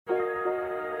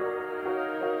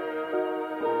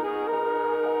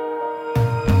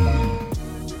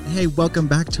Hey, welcome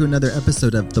back to another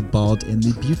episode of The Bald and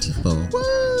the Beautiful.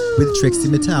 Woo! With Trixie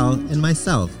Mattel and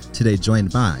myself. Today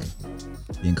joined by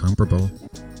the incomparable,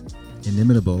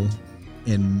 inimitable,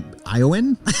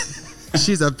 Iowan?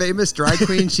 She's a famous drag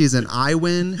queen. She's an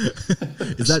Iowan.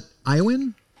 Is that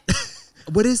Iowan?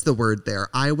 What is the word there?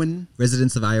 Iowan?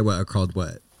 Residents of Iowa are called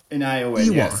what? In Iowa,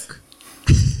 Ewok. yes.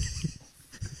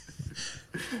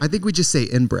 I think we just say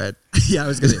inbred. Yeah, I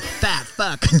was going to say fat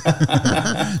fuck.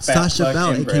 Sasha fuck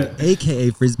Bell, inbred.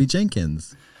 a.k.a. Frisbee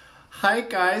Jenkins. Hi,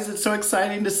 guys. It's so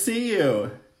exciting to see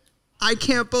you. I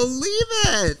can't believe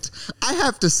it. I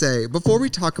have to say, before we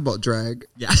talk about drag,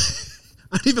 Yeah.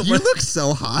 I don't even you want look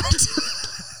so hot.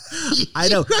 I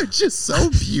know. You are just so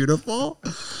beautiful.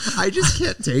 I just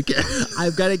can't take it.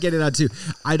 I've got to get it out too.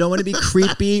 I don't want to be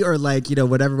creepy or like,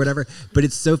 whatever. But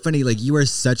it's so funny. Like, you are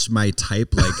such my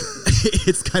type. Like,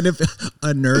 it's kind of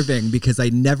unnerving because I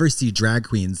never see drag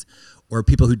queens or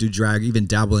people who do drag, even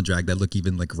dabble in drag, that look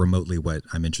even like remotely what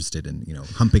I'm interested in,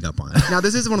 humping up on. Now,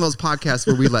 this is one of those podcasts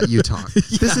where we let you talk.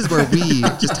 Yeah. This is where we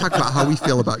just talk about how we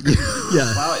feel about you.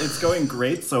 Yeah. Wow, it's going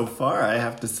great so far, I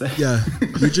have to say. Yeah.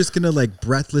 You're just going to like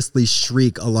breathlessly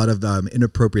shriek a lot of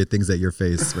inappropriate things at your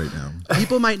face right now.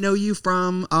 People might know you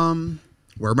from,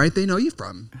 where might they know you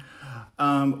from?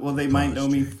 Well, they might know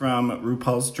me from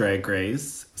RuPaul's Drag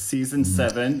Race, season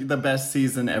 7, the best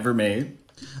season ever made.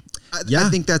 Yeah. I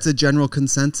think that's a general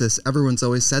consensus. Everyone's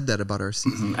always said that about our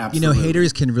season. Absolutely.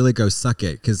 Haters can really go suck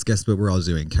it because guess what we're all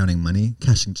doing? Counting money,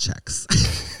 cashing checks.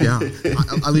 Yeah.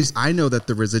 At least I know that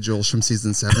the residuals from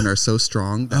season 7 are so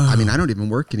strong that, I don't even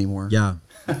work anymore. Yeah.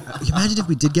 Imagine if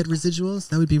we did get residuals.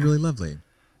 That would be really lovely.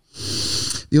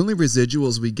 The only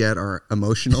residuals we get are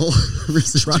emotional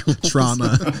residuals.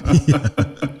 Trauma.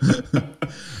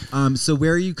 Yeah. So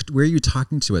where are you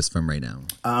talking to us from right now?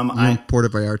 You're in Puerto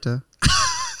Vallarta.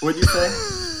 What'd you say?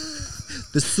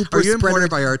 The super Are you in spreader,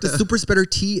 Puerto Vallarta? The super spreader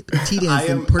tea dance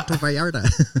in Puerto Vallarta.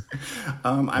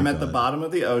 I'm at the bottom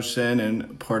of the ocean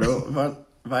in Puerto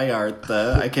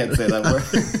Vallarta. I can't say that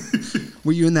word.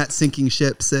 Were you in that sinking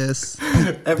ship, sis?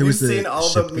 Have you seen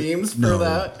all the memes for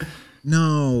that?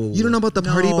 No. You don't know about the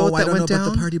party boat that I don't went know down?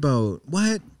 about the party boat.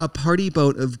 What? A party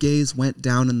boat of gays went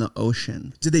down in the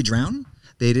ocean. Did they drown?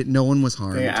 They didn't. No one was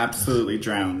harmed. They absolutely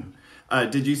drowned.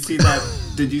 Did you see that?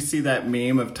 Did you see that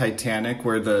meme of Titanic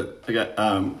where the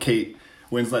Kate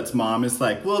Winslet's mom is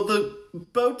like, "Will the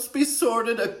boats be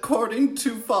sorted according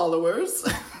to followers?"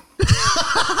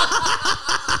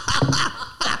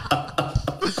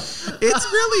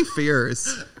 It's really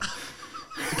fierce.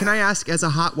 Can I ask, as a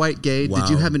hot white gay, did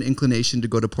you have an inclination to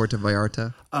go to Puerto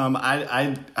Vallarta?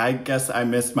 I guess I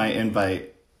missed my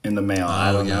invite in the mail.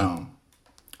 I don't know.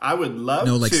 I would love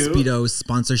to. No, like Speedo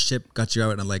sponsorship got you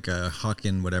out on like a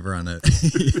Hawkin whatever on a.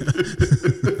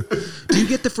 Do you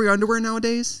get the free underwear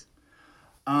nowadays?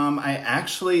 I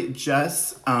actually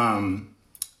just I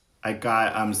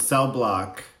got Cell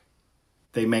Block.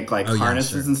 They make like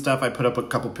harnesses and stuff. I put up a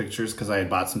couple pictures because I had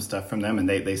bought some stuff from them, and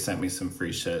they sent me some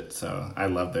free shit. So I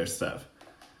love their stuff.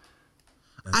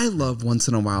 I love once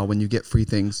in a while when you get free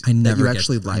things I never that you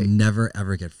actually like. I never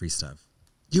ever get free stuff.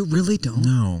 You really don't?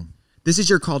 No. This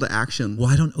is your call to action. Well,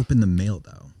 I don't open the mail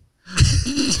though. Do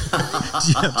you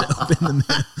have to open the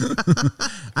mail?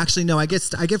 Actually, no. I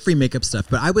get free makeup stuff,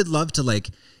 but I would love to like.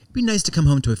 It'd be nice to come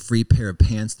home to a free pair of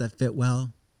pants that fit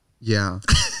well. Yeah.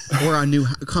 Or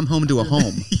come home to a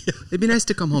home. Yeah. It'd be nice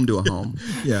to come home to a home.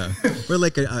 Yeah. Or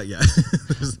like yeah.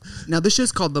 Now this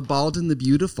show's called The Bald and the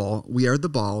Beautiful. We are the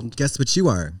bald. Guess what you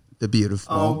are? The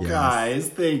beautiful. Oh, guys,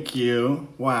 thank you.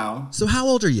 Wow. So how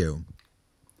old are you?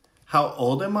 How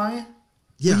old am I?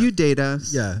 Yeah. Will you date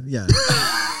us? Yeah.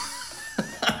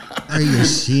 Are you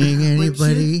seeing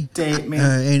anybody? Would you date me?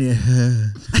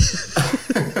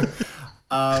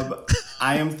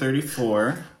 I am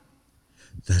 34.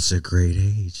 That's a great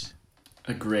age.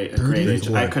 A great age.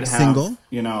 I could have, single?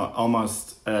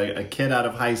 Almost a kid out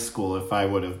of high school if I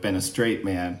would have been a straight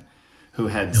man who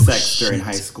had sex during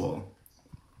high school.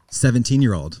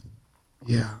 17-year-old.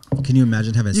 Yeah. Can you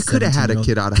imagine having You could have had a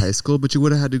kid out of high school, but you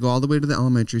would have had to go all the way to the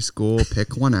elementary school,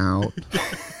 pick one out.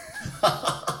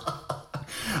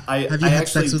 I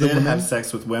actually did have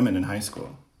sex with women in high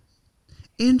school.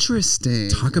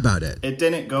 Interesting. Talk about it. It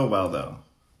didn't go well, though.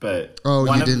 But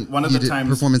one of the times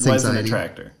performance was an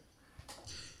attractor.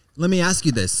 Let me ask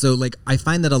you this. So, like, I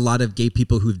find that a lot of gay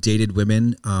people who've dated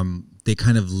women, they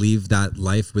kind of leave that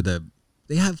life with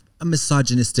they have a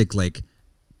misogynistic, like,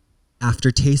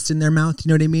 aftertaste in their mouth. You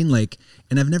know what I mean? Like,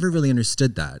 and I've never really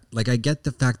understood that. Like, I get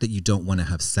the fact that you don't want to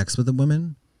have sex with a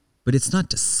woman, but it's not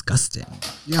disgusting.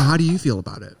 Yeah. How do you feel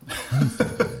about it?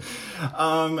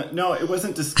 No, it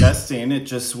wasn't disgusting. It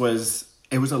just was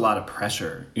it was a lot of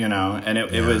pressure, you know, and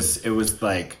it was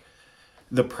like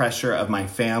the pressure of my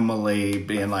family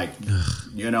being like,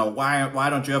 you know, why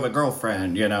don't you have a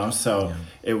girlfriend, you know? So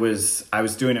I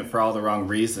was doing it for all the wrong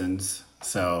reasons.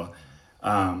 So,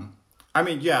 I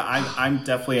mean, yeah, I'm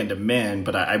definitely into men,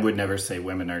 but I would never say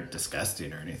women are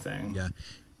disgusting or anything. Yeah.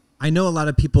 I know a lot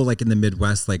of people like in the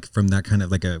Midwest, like from that kind of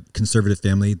like a conservative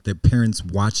family, the parents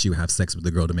watch you have sex with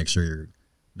the girl to make sure you're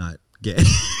not gay.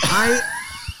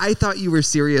 I thought you were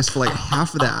serious for like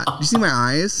half of that. Did you see my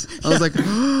eyes? I was like,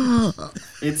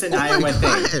 it's an Iowa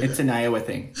thing. It's an Iowa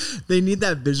thing. They need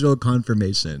that visual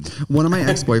confirmation. One of my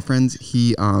ex-boyfriends,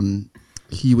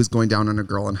 he was going down on a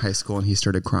girl in high school and he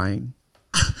started crying.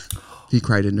 He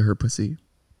cried into her pussy.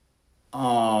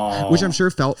 Oh, which I'm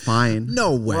sure felt fine.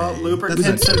 No way. Well,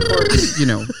 lubricants important. You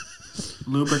know,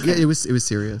 lubricant. Yeah, it was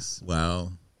serious.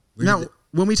 Wow. Now,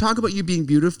 when we talk about you being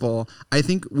beautiful, I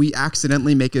think we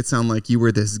accidentally make it sound like you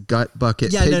were this gut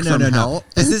bucket pig from hell.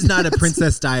 This is not a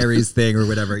Princess Diaries thing or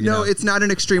whatever. You know? It's not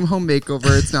an extreme home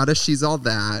makeover. It's not a she's all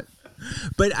that.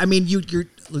 But I mean, you're.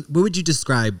 What would you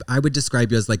describe? I would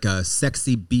describe you as like a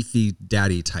sexy, beefy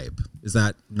daddy type. Is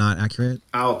that not accurate?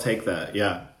 I'll take that.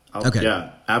 Yeah. Okay.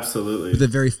 Yeah, absolutely. With a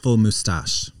very full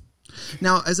mustache.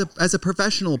 Now, as a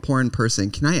professional porn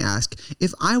person, can I ask,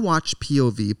 if I watch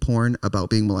POV porn about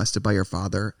being molested by your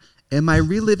father, am I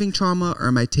reliving trauma or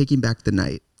am I taking back the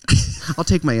night? I'll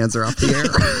take my answer off the air.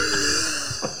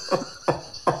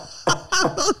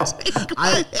 I'll take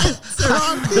my answer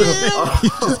off the air. You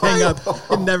just hang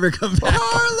up and never come back.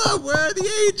 Carla, where are the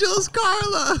angels,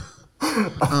 Carla?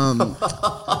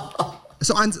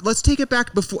 So let's take it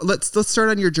back before. Let's start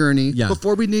on your journey. Yeah.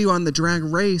 Before we knew you on the drag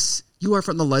race, you are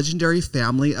from the legendary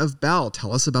family of Belle.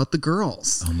 Tell us about the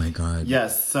girls. Oh my God.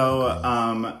 Yes.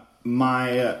 So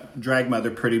my drag mother,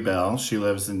 Pretty Belle, she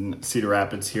lives in Cedar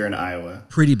Rapids here in Iowa.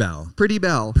 Pretty Belle. Pretty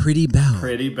Belle. Pretty Belle.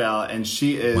 Pretty Belle, and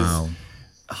she is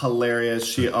hilarious.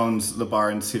 She owns the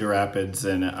bar in Cedar Rapids,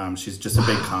 and she's just a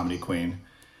big comedy queen.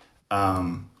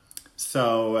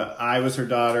 So I was her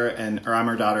daughter, or I'm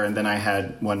her daughter, and then I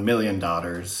had 1 million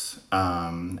daughters,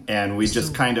 and we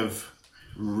just kind of.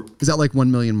 Is that like 1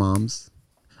 million moms?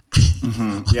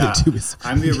 Mm-hmm, yeah,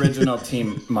 I'm the original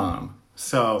team mom.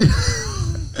 So,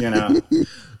 you know.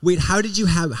 Wait, how did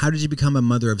you become a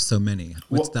mother of so many?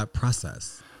 What's that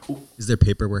process? Is there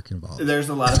paperwork involved? There's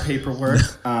a lot of paperwork.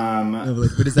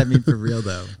 What does that mean for real,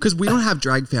 though? Because we don't have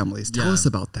drag families. Tell us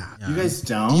about that. Yeah. You guys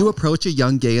don't? Do you approach a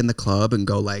young gay in the club and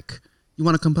go like, you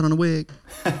want to come put on a wig?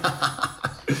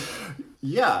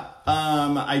 Yeah.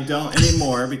 I don't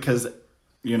anymore because,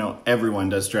 you know, everyone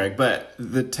does drag. But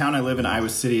the town I live in, Iowa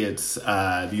City, it's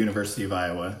the University of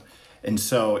Iowa. And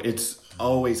so it's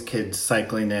always kids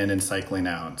cycling in and cycling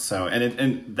out. So,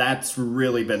 and that's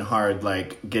really been hard,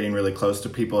 like getting really close to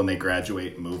people and they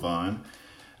graduate and move on.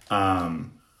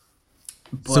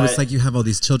 So it's like you have all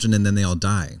these children and then they all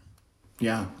die.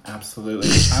 Yeah, absolutely.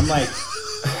 I'm like,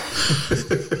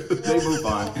 they move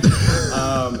on.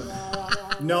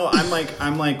 No, I'm like,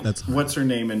 what's her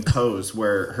name in Pose,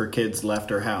 where her kids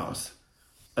left her house.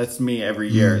 That's me every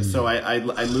year. So I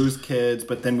lose kids,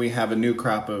 but then we have a new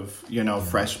crop of, you know,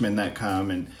 freshmen that come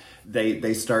and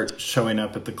they start showing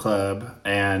up at the club.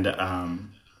 And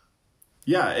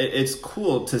it's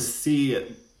cool to see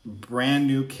brand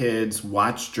new kids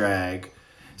watch drag.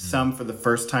 Some for the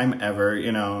first time ever,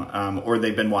 you know, or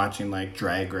they've been watching like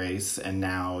Drag Race and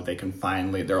now they can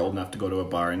they're old enough to go to a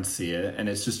bar and see it. And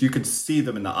it's just, you could see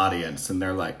them in the audience and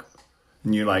they're like,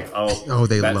 and you're like,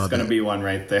 they that's love going to be one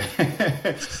right there.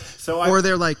 Or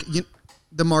they're like,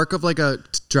 the mark of like a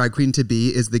drag queen to be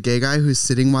is the gay guy who's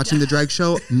sitting watching the drag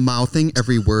show, mouthing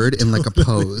every word in like a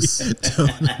pose.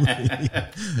 Totally.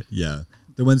 Yeah.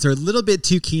 The ones who are a little bit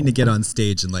too keen to get on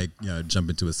stage and like, you know, jump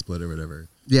into a split or whatever.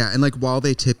 Yeah, and like while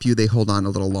they tip you, they hold on a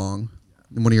little long.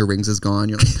 And one of your rings is gone.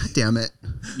 You're like, God damn it.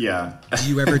 Yeah. Do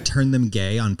you ever turn them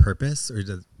gay on purpose, or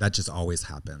does that just always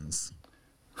happens?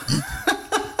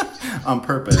 On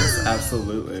purpose,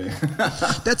 absolutely.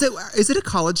 That's it. Is it a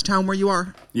college town where you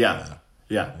are? Yeah.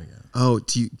 Yeah. Oh,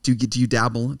 do you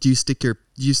dabble? Do you stick your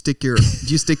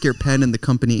pen in the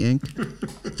company ink?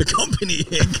 The company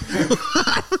ink.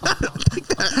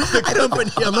 I don't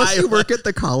think that. Unless you work at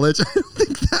the college, I don't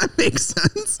think that makes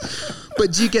sense.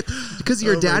 But do you get, because of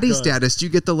your daddy status, do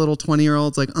you get the little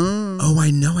 20-year-olds like, oh? Oh, I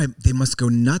know. They must go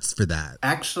nuts for that.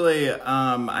 Actually,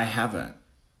 I haven't.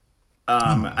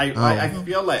 I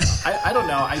feel like I don't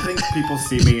know. I think people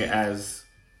see me as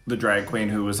the drag queen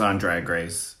who was on Drag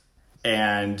Race.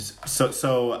 And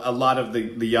so a lot of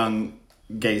the young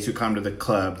gays who come to the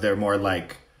club, they're more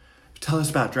like, tell us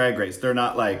about Drag Race. They're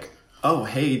not like, oh,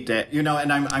 hey, you know,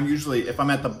 and I'm usually, if I'm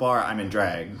at the bar, I'm in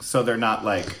drag. So they're not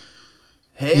like,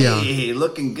 hey,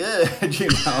 looking good, you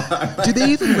know. Do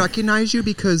they even recognize you?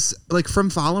 Because like from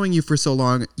following you for so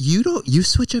long, you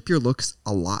switch up your looks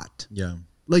a lot. Yeah.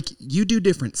 Like you do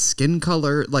different skin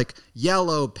color, like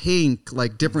yellow, pink,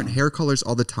 like different hair colors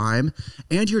all the time.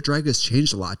 And your drag has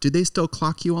changed a lot. Do they still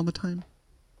clock you all the time?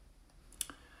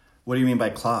 What do you mean by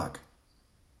clock?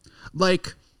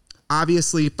 Like,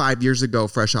 obviously 5 years ago,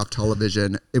 fresh off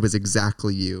television, it was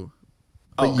exactly you.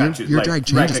 But got you. Your like, drag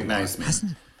changes. Recognize me.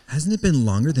 Hasn't it been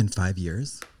longer than 5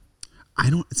 years?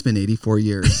 It's been 84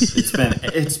 years.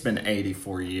 It's been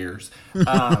 84 years.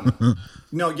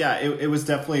 No, yeah, it was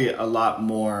definitely a lot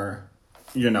more,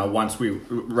 you know,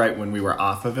 right when we were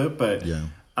off of it. But yeah.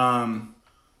 I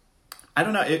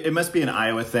don't know. It must be an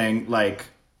Iowa thing, like,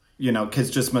 you know, kids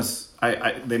just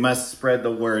they must spread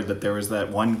the word that there was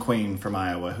that one queen from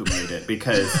Iowa who made it,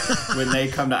 because when they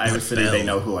come to Iowa City, they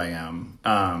know who I am.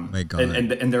 My God.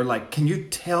 And they're like, can you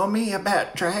tell me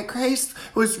about Drag Race?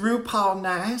 Was RuPaul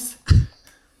nice?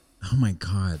 Oh my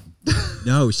God.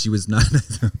 No, she was not.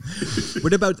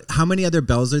 What about, how many other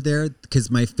Bells are there?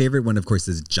 Because my favorite one, of course,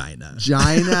 is Gina.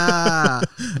 Gina,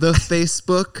 the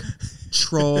Facebook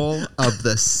troll of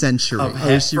the century. From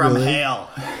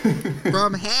hell.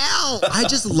 From hell. I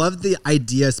just love the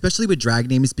idea, especially with drag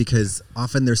names, because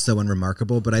often they're so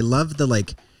unremarkable. But I love the,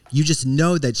 like, you just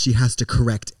know that she has to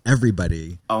correct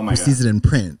everybody who sees it in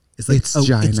print. It's like, it's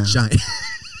Gina. It's Gina.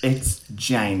 It's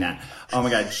Gina. Oh my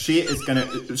God. She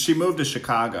moved to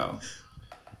Chicago.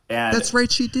 And that's right,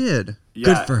 she did. Yeah,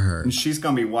 good for her. And she's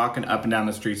going to be walking up and down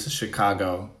the streets of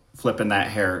Chicago, flipping that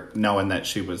hair, knowing that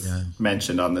she was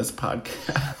mentioned on this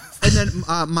podcast. And then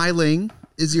Mai Ling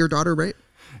is your daughter, right?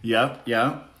 Yep.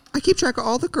 I keep track of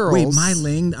all the girls. Wait, Mai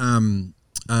Ling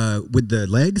with the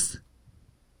legs?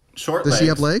 Short legs. Does she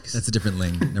have legs? That's a different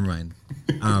Ling. Never mind.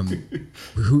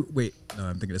 Wait, no,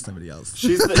 I'm thinking of somebody else.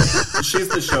 She's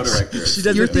the show director.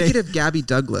 You're thinking of Gabby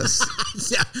Douglas.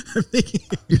 Yeah,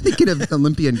 you're thinking of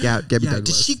Olympian Gabby Douglas.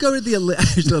 Did she go to the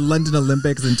London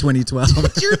Olympics in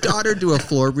 2012? Did your daughter do a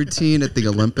floor routine at the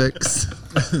Olympics?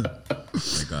 Oh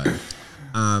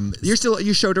my God.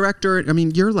 You show director. I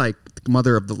mean, you're like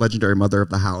legendary mother of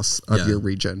the house of your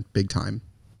region, big time.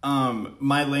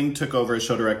 Mai Ling took over as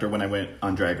show director when I went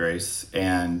on Drag Race,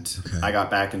 and I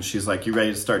got back and she's like, you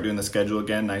ready to start doing the schedule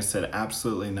again? And I said,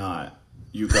 absolutely not.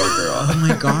 You go, girl. Oh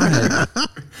my God.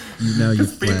 You know,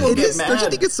 people get mad. Don't you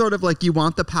think it's sort of like you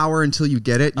want the power until you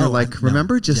get it? And you're like,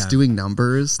 remember just doing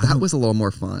numbers? That was a little more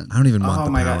fun. I don't even want the power.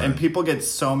 Oh my God. And people get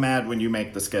so mad when you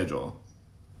make the schedule.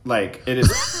 Like, it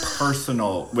is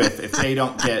personal if they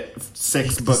don't get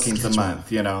 6 bookings a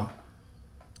month, you know?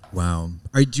 Wow.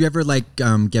 Do you ever like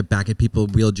get back at people,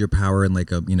 wield your power in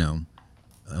like a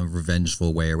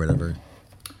revengeful way or whatever?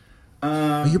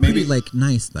 You're pretty like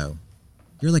nice though.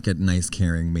 You're like a nice,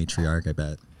 caring matriarch, I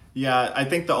bet. Yeah, I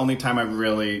think the only time I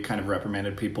really kind of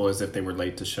reprimanded people is if they were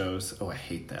late to shows. Oh, I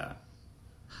hate that.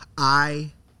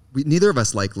 Neither of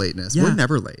us like lateness. Yeah. We're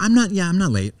never late. I'm not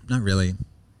late. Not really.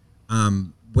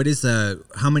 What is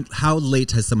how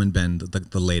late has someone been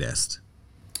the latest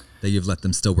that you've let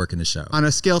them still work in the show? On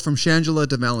a scale from Shangela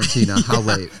to Valentina, how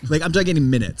late? Like, I'm talking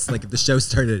minutes. Like, if the show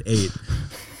started at 8.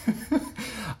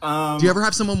 Do you ever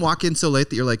have someone walk in so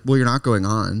late that you're like, well, you're not going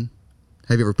on?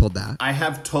 Have you ever pulled that? I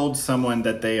have told someone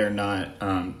that they are not,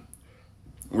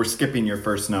 we're skipping your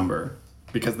first number,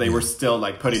 because they were still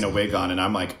like putting a wig on, and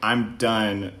I'm like, I'm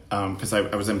done, because I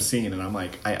was emceeing, and I'm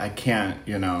like, I can't,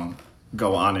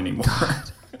 go on anymore.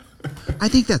 God. I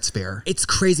think that's fair. It's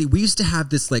crazy. We used to have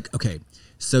this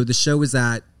so the show was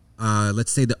at,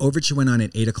 let's say the overture went on at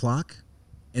 8 o'clock,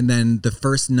 and then the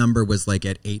first number was like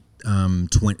at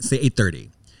 8:20, say 8:30.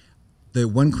 The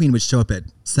one queen would show up at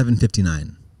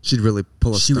 7:59. She'd really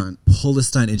pull a stunt. She would pull a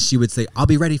stunt, and she would say, I'll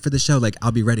be ready for the show. Like,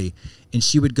 I'll be ready. And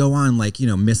she would go on,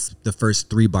 miss the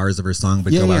first 3 bars of her song,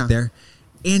 but go out there.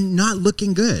 And not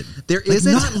looking good.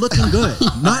 Not looking good.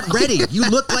 Not ready. You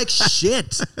look like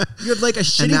shit. You have like a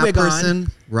shitty wig on.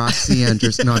 Roxy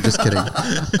Andrews. No, I'm just kidding.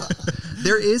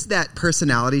 There is that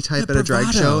personality type at a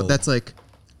drag show that's like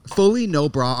fully no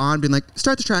bra on, being like,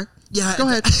 start the track. Yeah. Go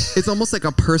ahead. It's almost like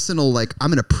a personal, like, I'm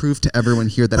going to prove to everyone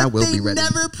here that I will be ready. They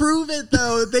never prove it,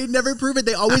 though. They never prove it.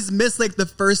 They always miss, like, the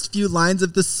first few lines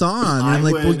of the song. And I'm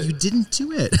like, well, you didn't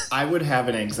do it. I would have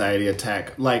an anxiety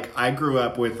attack. Like, I grew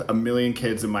up with a million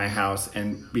kids in my house,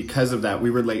 and because of that, we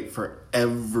were late for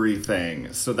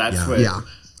everything. So that's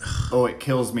it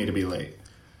kills me to be late.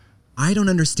 I don't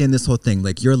understand this whole thing.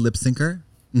 Like, you're a lip syncer?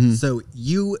 Mm-hmm. So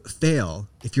you fail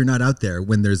if you're not out there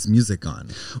when there's music on.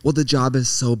 Well, the job is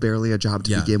so barely a job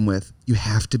to begin with. You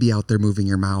have to be out there moving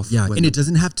your mouth. Yeah, and it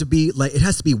doesn't have to be like, it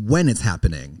has to be when it's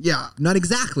happening. Yeah. Not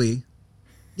exactly.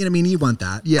 You know what I mean? You want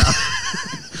that. Yeah.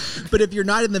 But if you're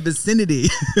not in the vicinity,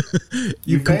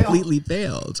 you completely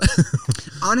failed.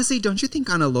 Honestly, don't you think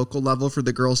on a local level for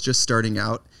the girls just starting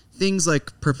out, things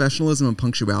like professionalism and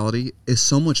punctuality is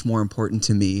so much more important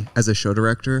to me as a show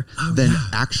director than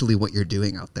actually what you're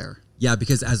doing out there? Yeah,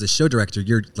 because as a show director,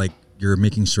 you're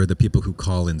making sure the people who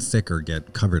call in sick or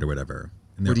get covered or whatever.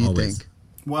 And what do you think?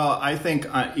 Well, I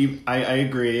think I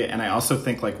agree, and I also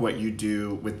think like what you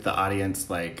do with the audience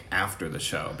like after the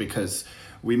show, because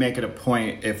we make it a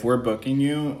point, if we're booking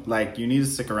you, like you need to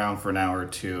stick around for an hour or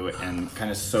two and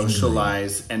kind of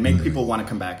socialize and make people want to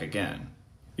come back again.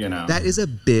 You know, that is a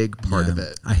big part of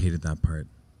it. I hated that part.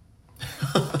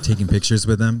 Taking pictures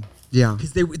with them. Yeah,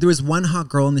 because there was one hot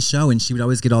girl in the show, and she would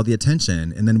always get all the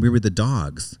attention, and then we were the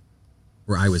dogs,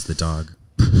 or I was the dog.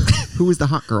 Who was the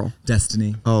hot girl?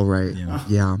 Destiny. Oh, right.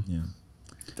 Yeah.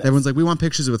 Everyone's like, we want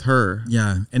pictures with her.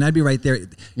 Yeah, and I'd be right there.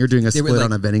 You're doing a split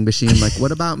on a vending machine. Like,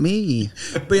 what about me?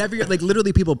 But like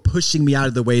literally people pushing me out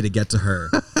of the way to get to her.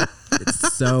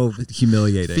 It's so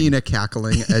humiliating. Fina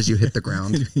cackling as you hit the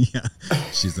ground. Yeah,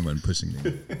 she's the one pushing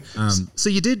me. So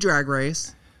you did Drag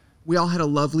Race. We all had a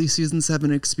lovely season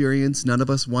 7 experience. None of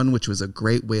us won, which was a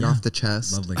great weight off the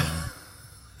chest. Lovely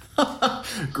guy.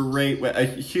 Great, a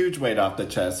huge weight off the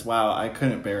chest. Wow, I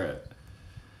couldn't bear it.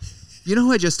 You know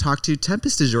who I just talked to?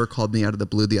 Tempest du Jour called me out of the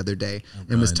blue the other day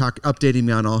and was updating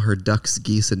me on all her ducks,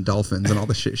 geese, and dolphins and all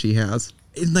the shit she has.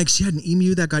 And like she had an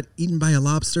emu that got eaten by a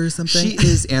lobster or something. She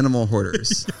is Animal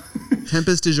Hoarders.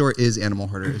 Tempest du Jour is Animal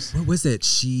Hoarders. What was it?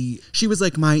 She was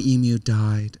like, my emu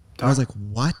died. I was like,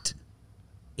 what?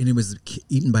 And it was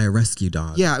eaten by a rescue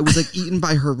dog. Yeah, it was like eaten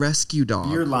by her rescue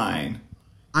dog. You're lying.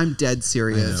 I'm dead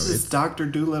serious. It's Dr.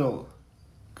 Dolittle.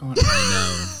 I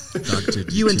know. Dr.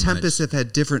 You and Tempest have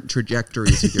had different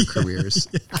trajectories with your careers.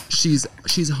 Yeah.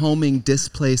 She's homing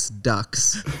displaced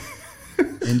ducks.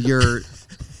 And you're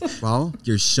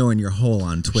showing your hole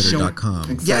on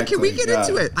twitter.com. Exactly. Yeah, can we get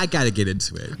into it? I got to get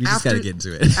into it. We just got to get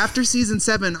into it. After season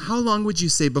 7, how long would you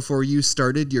say before you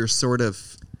started your sort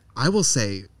of, I will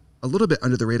say, a little bit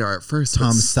under the radar at first.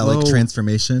 Tom Selleck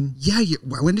transformation? Yeah.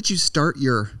 When did you start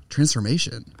your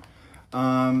transformation?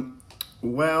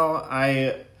 Well,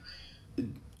 I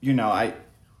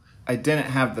didn't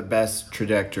have the best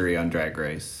trajectory on Drag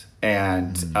Race.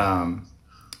 And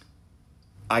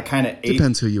I kind of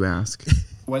Depends who you ask.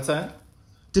 What's that?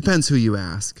 Depends who you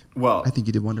ask. Well, I think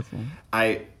you did wonderful.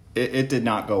 It did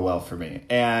not go well for me.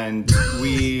 And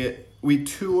we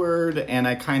toured, and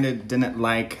I kind of didn't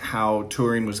like how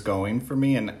touring was going for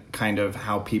me and kind of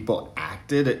how people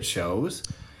acted at shows.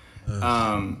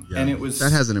 And it was...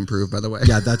 That hasn't improved, by the way.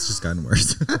 Yeah, that's just gotten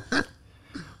worse.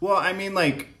 Well, I mean,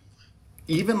 like,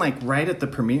 even like right at the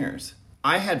premieres.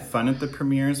 I had fun at the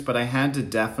premieres, but I had to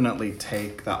definitely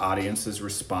take the audience's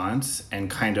response and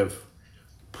kind of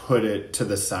put it to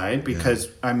the side because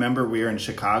I remember we were in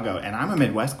Chicago, and I'm a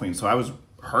Midwest queen, so I was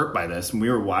hurt by this, and we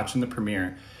were watching the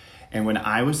premiere. And when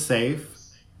I was safe,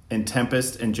 and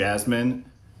Tempest and Jasmine,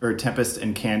 or Tempest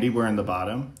and Candy were in the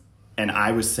bottom, and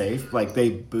I was safe, like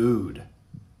they booed.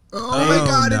 Oh my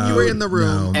God, and you were in the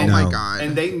room. Oh my God.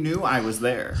 And they knew I was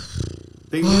there.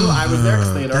 They knew I was there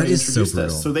because they had already introduced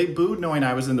us. So they booed knowing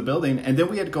I was in the building, and then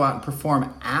we had to go out and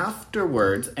perform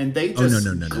afterwards, and they just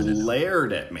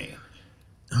glared at me.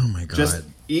 Oh my God. Just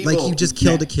evil. Like you just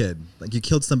killed a kid. Like you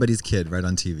killed somebody's kid right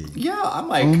on TV. Yeah, I'm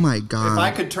like, oh my God. If I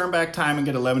could turn back time and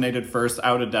get eliminated first,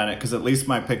 I would have done it because at least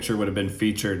my picture would have been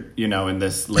featured, in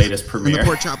this latest premiere. The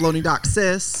pork chop loading dock,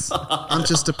 sis. I'm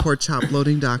just a pork chop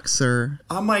loading dock, sir.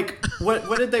 I'm like,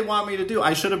 what did they want me to do?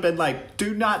 I should have been like,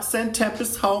 do not send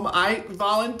Tempest home. I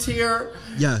volunteer.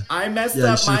 Yeah. I messed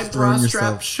up. My bra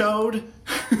strap showed.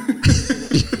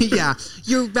 Yeah,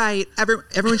 you're right.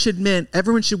 Everyone should win,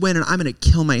 and I'm going to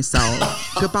kill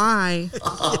myself. Goodbye.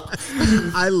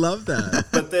 I love that.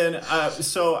 But then,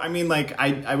 so I mean, like,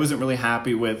 I wasn't really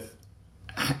happy with,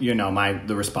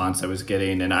 the response I was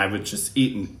getting, and I was just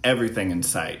eating everything in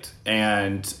sight.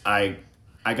 And I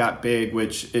got big,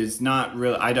 which is not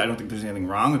really. I don't think there's anything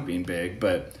wrong with being big,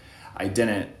 but I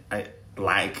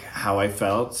like how I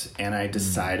felt, and I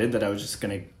decided that I was just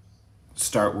going to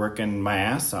start working my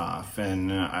ass off,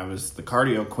 and I was the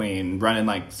cardio queen, running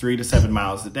like 3 to 7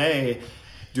 miles a day,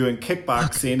 doing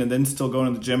kickboxing, and then still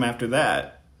going to the gym after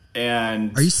that.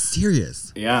 And are you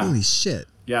serious? Yeah. Holy shit.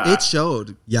 Yeah. It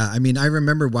showed. Yeah, I mean, I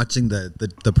remember watching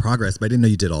the progress, but I didn't know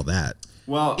you did all that.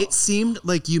 Well, it seemed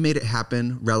like you made it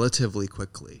happen relatively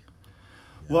quickly.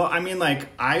 Well, I mean, like,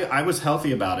 I was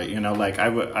healthy about it, you know, like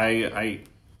I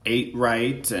ate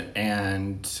right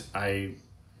and I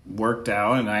worked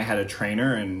out and I had a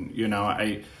trainer and, you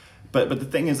know, but the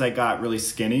thing is I got really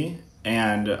skinny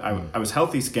and I was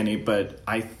healthy skinny, but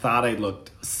I thought I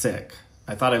looked sick.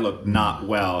 I thought I looked not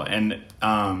well. And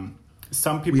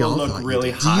some people look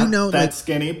really hot that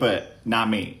skinny, but not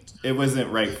me. It wasn't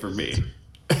right for me.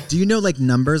 Do you know like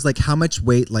numbers? Like how much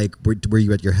weight like were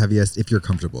you at your heaviest? If you're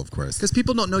comfortable, of course. Because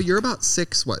people don't know you're about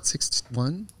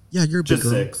 6'1"? Yeah, you're a big Just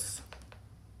girl. 6.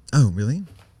 Oh, really?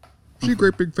 She's a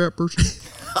great big fat person.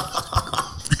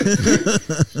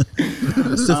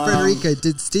 So Frederica,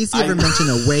 did Stacey ever mention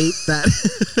a weight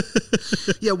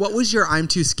that? Yeah, what was your I'm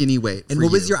too skinny weight? And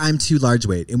what was your I'm too large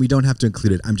weight? And we don't have to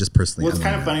include it. I'm just personally. Well, it's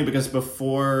kind of funny because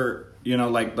before, you know,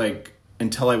 like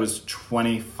until I was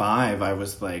 25, I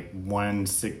was like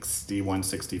 160,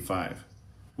 165,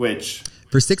 which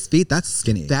for 6 feet, that's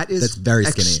skinny. That's very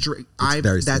skinny.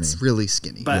 That's really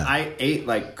skinny. But I ate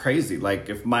like crazy. Like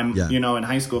if you know, in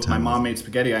high school, if my mom made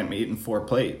spaghetti, I'm eating 4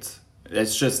 plates.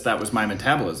 It's just that was my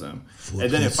metabolism, and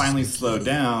then it finally slowed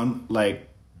down. Like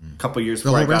a couple years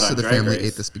before I got on Drag Race. The rest of the family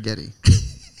ate the spaghetti.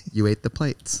 You ate the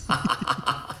plates.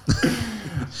 I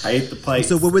ate the plates.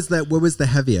 So what was the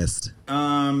heaviest?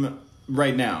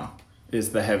 Right now is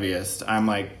the heaviest. I'm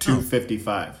like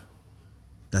 255.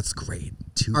 That's great.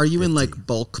 Are you in like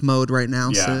bulk mode right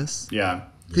now, sis? Yeah.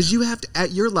 Because you have to,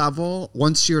 at your level,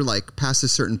 once you're like past a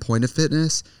certain point of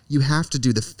fitness, you have to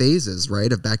do the phases,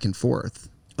 right, of back and forth.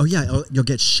 Oh yeah, you'll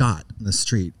get shot in the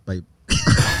street by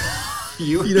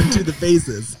you don't do the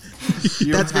phases.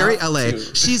 That's very LA.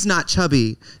 She's not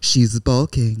chubby. She's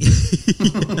bulking.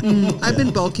 I've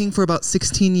been bulking for about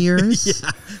 16 years.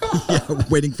 Yeah,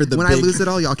 waiting for the when I lose it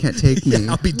all, y'all can't take me.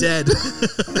 I'll be dead.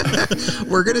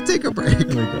 We're going to take a break.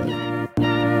 Oh my God.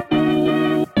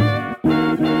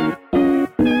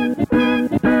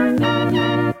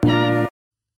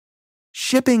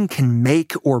 Shipping can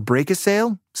make or break a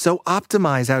sale, so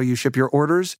optimize how you ship your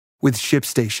orders with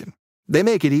ShipStation. They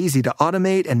make it easy to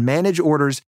automate and manage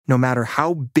orders no matter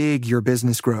how big your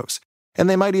business grows. And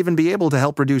they might even be able to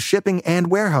help reduce shipping and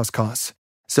warehouse costs.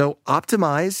 So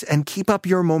optimize and keep up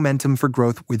your momentum for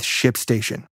growth with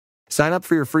ShipStation. Sign up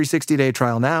for your free 60-day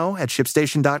trial now at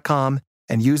ShipStation.com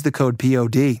and use the code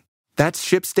POD. That's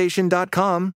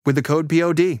ShipStation.com with the code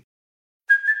POD.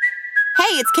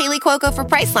 Hey, it's Kaylee Cuoco for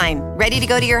Priceline. Ready to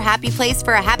go to your happy place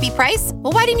for a happy price?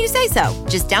 Well, why didn't you say so?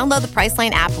 Just download the Priceline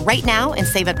app right now and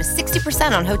save up to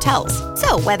 60% on hotels.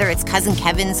 So whether it's Cousin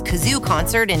Kevin's Kazoo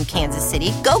Concert in Kansas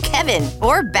City, go Kevin,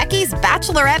 or Becky's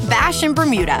Bachelorette Bash in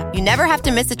Bermuda, you never have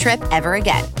to miss a trip ever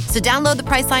again. So download the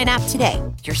Priceline app today.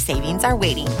 Your savings are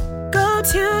waiting. Go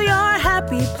to your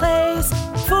happy place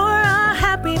for a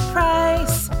happy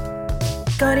price.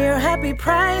 Go to your happy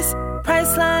price,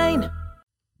 Priceline.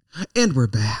 And we're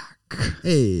back.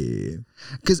 Hey.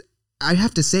 Because I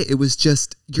have to say, it was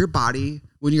just your body,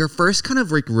 when your first kind of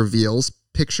like reveals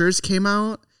pictures came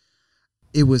out,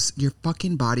 it was, your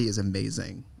fucking body is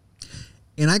amazing.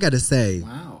 And I got to say,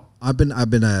 wow. I've been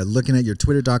looking at your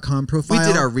twitter.com profile. We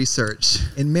did our research.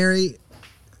 And Mary,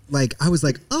 like, I was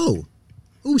like, oh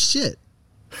shit.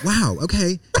 Wow.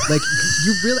 Okay. Like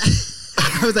you really,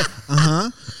 I was like,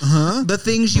 The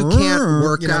things you can't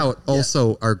work out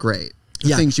also are great.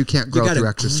 The things you can't grow through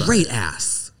exercise. Great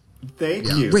ass. Thank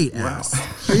you. Great wow. ass.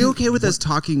 Are you okay with us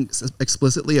talking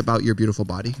explicitly about your beautiful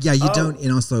body? Yeah, you don't,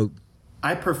 and also...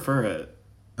 I prefer it.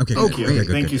 Okay, Thank you. Great,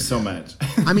 Thank you so much.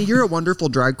 I mean, you're a wonderful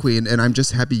drag queen, and I'm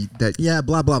just happy that... Yeah,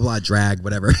 blah, blah, blah, drag,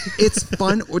 whatever. It's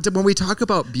fun. When we talk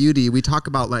about beauty, we talk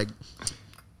about, like,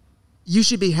 you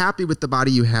should be happy with the body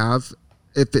you have.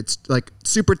 If it's, like,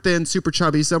 super thin, super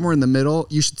chubby, somewhere in the middle,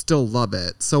 you should still love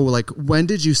it. So, like, when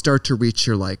did you start to reach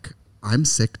your, like... I'm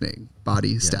sickening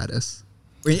body status.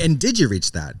 And did you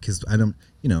reach that? Because I don't,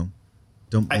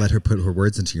 don't let her put her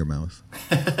words into your mouth.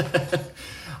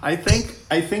 I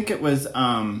think it was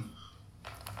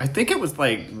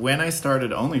like when I started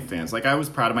OnlyFans. Like I was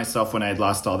proud of myself when I had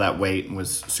lost all that weight and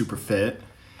was super fit.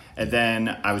 And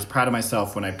then I was proud of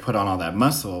myself when I put on all that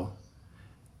muscle.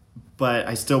 But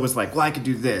I still was like, well, I could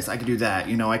do this, I could do that,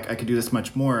 I could do this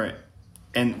much more.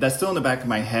 And that's still in the back of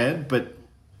my head, but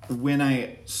when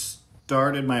I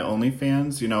started my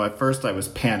OnlyFans, at first I was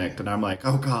panicked and I'm like,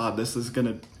 oh God, this is going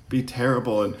to be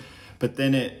terrible. But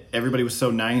then everybody was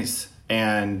so nice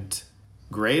and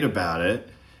great about it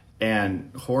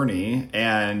and horny.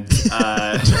 And,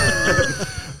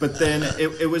 but then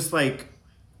it was like,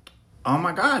 oh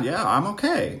my God, yeah, I'm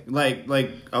okay.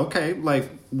 Okay,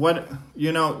 what,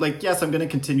 yes, I'm going to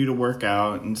continue to work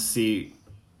out and see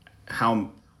how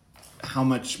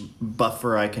much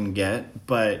buffer I can get,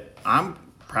 but I'm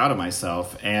proud of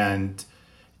myself. And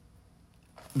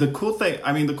the cool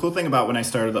thing about when I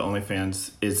started the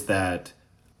OnlyFans is that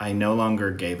I no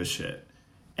longer gave a shit.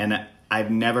 And I've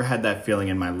never had that feeling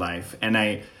in my life. And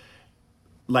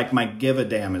my give a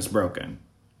damn is broken.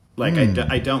 Like,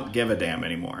 I don't give a damn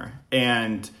anymore.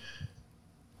 And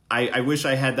I wish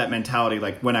I had that mentality,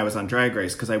 like, when I was on Drag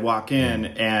Race, because I walk in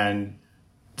and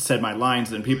said my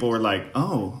lines, and people were like,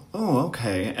 oh,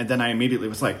 okay. And then I immediately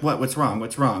was like, what's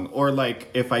wrong? Or, like,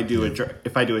 if I do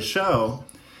a show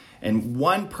and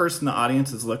one person in the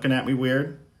audience is looking at me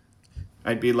weird,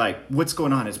 I'd be like, what's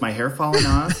going on? Is my hair falling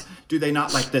off? Do they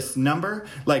not like this number?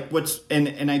 Like,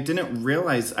 and I didn't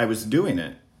realize I was doing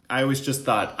it. I always just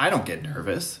thought, I don't get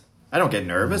nervous,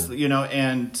 you know,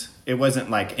 and it wasn't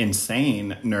like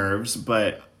insane nerves,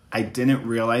 but I didn't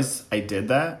realize I did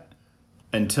that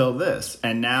until this.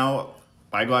 And now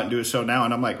I go out and do a show now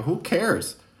and I'm like, who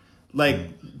cares? Like,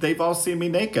 they've all seen me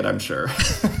naked, I'm sure.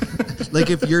 Like,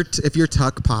 if your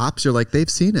tuck pops, you're like, they've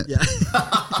seen it. Yeah.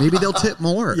 Maybe they'll tip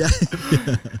more. Yeah.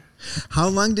 How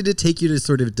long did it take you to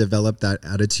sort of develop that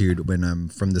attitude when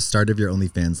from the start of your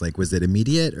OnlyFans? Like, was it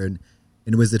immediate, and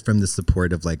was it from the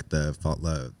support of like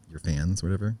your fans,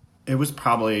 whatever? It was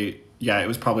probably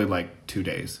like 2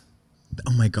 days.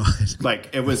 Oh my God. Like,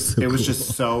 it was so it was cool.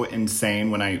 just so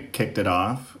insane when I kicked it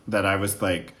off that I was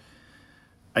like,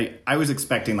 I was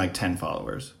expecting like 10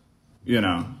 followers, you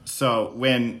know? So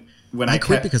when I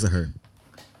quit because of her.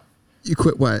 You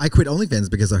quit what? I quit OnlyFans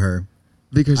because of her.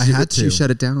 Because you shut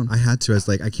it down. I had to. I was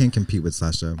like, I can't compete with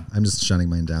Sasha. I'm just shutting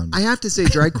mine down. I have to say,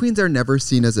 drag queens are never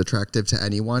seen as attractive to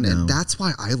anyone, and that's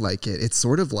why I like it. It's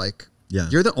sort of like,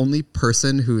 you're the only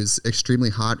person who's extremely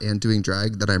hot and doing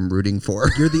drag that I'm rooting for.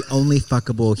 You're the only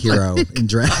fuckable hero in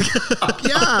drag.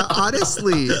 Yeah,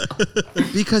 honestly.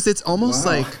 Because it's almost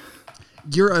like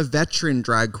you're a veteran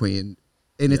drag queen,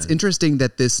 and it's interesting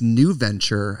that this new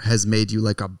venture has made you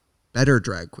like a better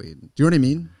drag queen. Do you know what I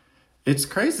mean? It's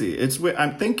crazy.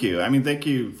 Thank you. I mean, thank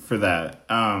you for that.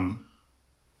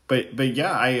 But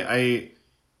yeah,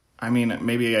 I mean,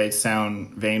 maybe I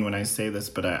sound vain when I say this,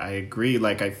 but I agree.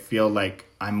 Like, I feel like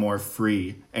I'm more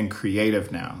free and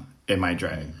creative now in my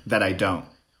drag, that I don't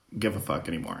give a fuck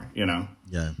anymore, you know?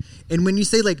 Yeah. And when you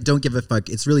say like, don't give a fuck,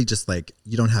 it's really just like,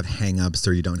 you don't have hang-ups,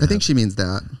 or you don't I think she means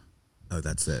that. Oh,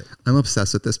 that's it. I'm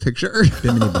obsessed with this picture.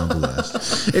 Bimini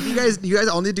Bambulash. If you guys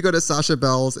all need to go to Sasha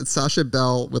Bell's. It's Sasha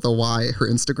Bell with a Y, her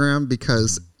Instagram,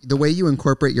 because the way you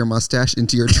incorporate your mustache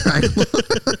into your drag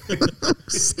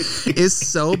looks is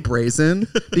so brazen,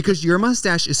 because your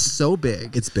mustache is so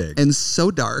big. It's big. And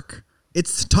so dark.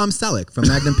 It's Tom Selleck from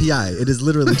Magnum PI. It is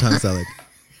literally Tom Selleck.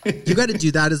 You got to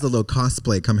do that as a little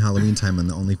cosplay come Halloween time on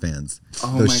the OnlyFans.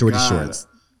 Oh, those my shorty God. shorts.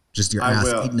 Just your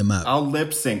ass eating them up. I'll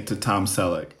lip sync to Tom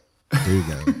Selleck. There you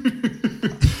go.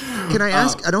 Can I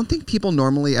ask? I don't think people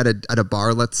normally at a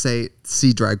bar, let's say,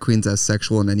 see drag queens as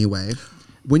sexual in any way.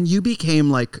 When you became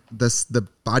like the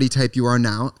body type you are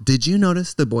now, did you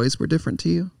notice the boys were different to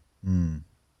you?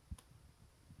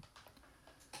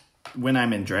 When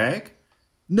I'm in drag?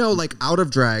 No, like out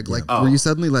of drag. Like, were you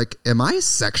suddenly like, am I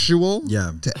sexual?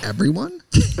 Yeah. To everyone?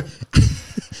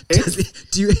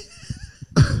 Do you?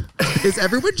 Is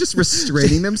everyone just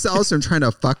restraining themselves from trying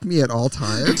to fuck me at all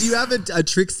times? Do you have a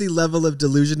Trixie level of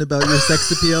delusion about your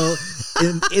sex appeal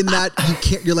in that you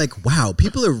can't? You're like, wow,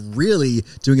 people are really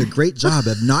doing a great job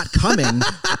of not coming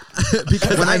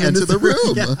because when I I'm in enter this the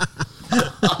room. Yeah.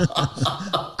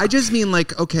 I just mean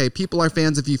like, okay, people are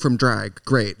fans of you from drag.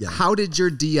 Great. Yeah. How did your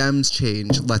DMs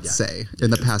change, let's say,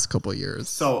 in the past couple of years?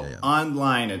 So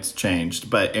online it's changed,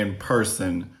 but in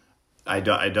person, I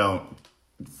don't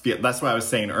feel. That's what I was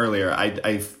saying earlier.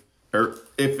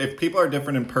 If people are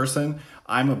different in person,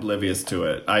 I'm oblivious to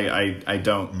it. I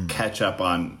don't catch up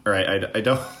on, or I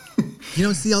don't. You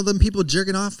don't see all them people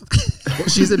jerking off? Well,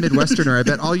 she's a Midwesterner. I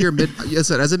bet all your as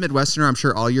a Midwesterner, I'm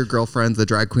sure all your girlfriends, the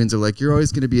drag queens, are like, you're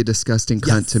always going to be a disgusting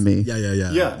cunt to me.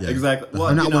 Yeah, exactly. Well,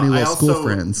 I'm not one of your school also,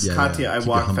 friends. Katya, I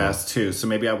walk fast too, so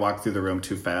maybe I walk through the room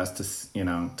too fast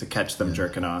to catch them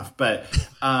jerking off. But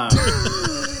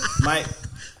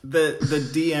the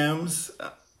DMs,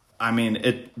 I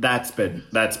mean, that's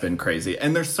been crazy,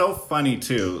 and they're so funny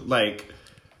too. Like,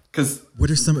 because what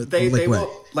are some of they what?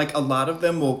 will, like, a lot of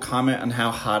them will comment on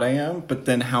how hot I am, but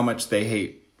then how much they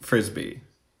hate Frisbee.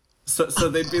 So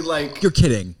they'd be like, You're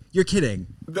kidding.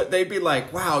 They'd be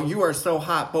like, wow, you are so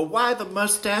hot, but why the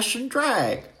mustache and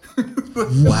drag?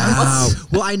 Wow.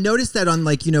 Well, I noticed that on,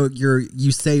 like,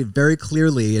 you say very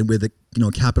clearly and with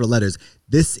capital letters,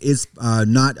 this is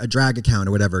not a drag account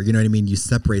or whatever. You know what I mean? You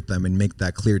separate them and make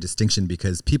that clear distinction,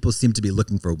 because people seem to be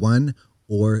looking for one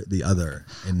or the other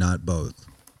and not both.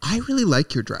 I really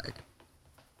like your drag.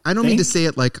 I don't mean to say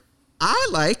it like I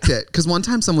liked it. Because one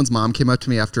time someone's mom came up to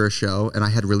me after a show and I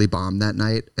had really bombed that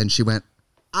night. And she went,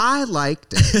 I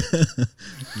liked it.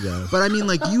 Yeah. But I mean,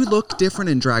 like, you look different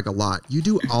in drag a lot. You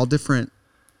do all different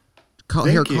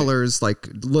hair colors, like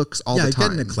looks all the time. Yeah, you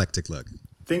get an eclectic look.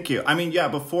 Thank you. I mean, yeah,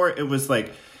 before it was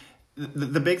like,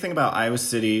 the big thing about Iowa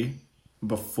City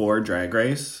before Drag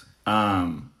Race,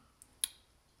 like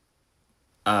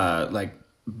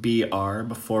BR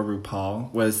before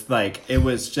RuPaul was like, it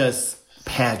was just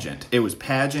pageant. It was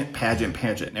pageant.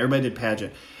 And everybody did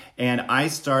pageant. And I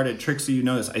started, Trixie, you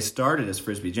know this, I started as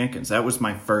Frisbee Jenkins. That was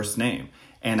my first name.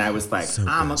 And I was like,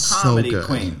 I'm a comedy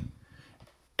queen.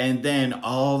 And then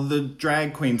all the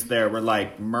drag queens there were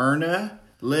like, Myrna,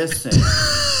 listen.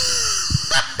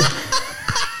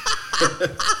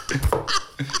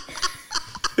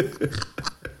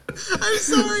 I'm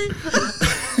sorry.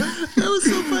 That was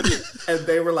so funny. And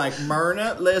they were like,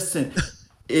 Myrna, listen.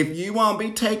 If you want to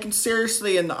be taken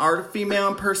seriously in the art of female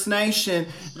impersonation,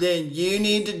 then you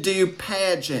need to do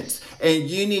pageants. And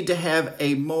you need to have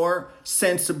a more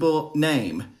sensible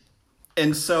name.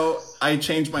 And so I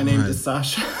changed my name to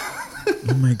Sasha.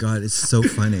 Oh my God, it's so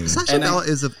funny. Sasha Bella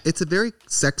it's a very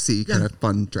sexy kind of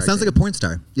fun drag. Sounds like a porn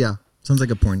star. Yeah. Sounds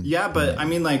like a porn. Yeah, but I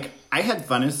mean, like, I had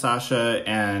fun as Sasha,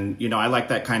 and, you know, I like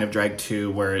that kind of drag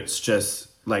too, where it's just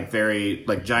like very,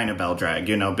 like, Gina Bell drag,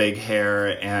 you know, big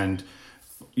hair and,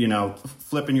 you know,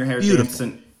 flipping your hair,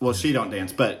 dancing. Well, she don't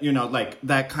dance, but, you know, like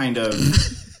that kind of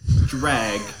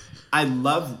drag. I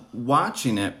love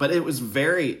watching it, but it was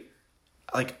very,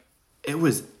 like, I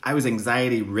was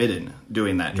anxiety ridden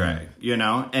doing that drag, you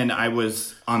know, and I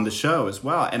was on the show as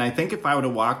well. And I think if I would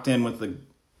have walked in with the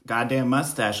goddamn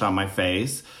mustache on my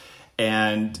face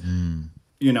and,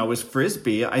 you know, was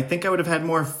Frisbee, I think I would have had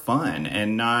more fun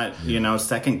and not, you know,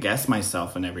 second guess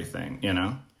myself and everything, you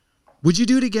know. Would you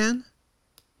do it again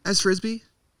as Frisbee?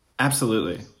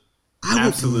 Absolutely. I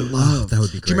would love. That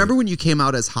would be great. Do you remember when you came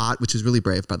out as hot, which was really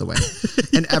brave, by the way,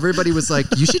 and everybody was like,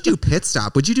 you should do Pit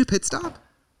Stop. Would you do Pit Stop?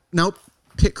 Nope.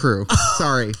 Pit Crew.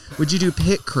 Sorry. Would you do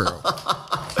Pit Crew?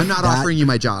 I'm not offering you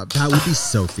my job. That would be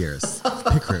so fierce.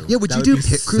 Pit Crew. Yeah, would you do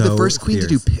Pit Crew? The first queen to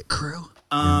do Pit Crew?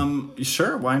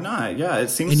 Sure, why not? Yeah, it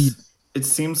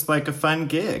seems like a fun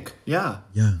gig. Yeah.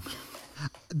 Yeah.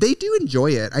 They do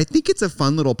enjoy it. I think it's a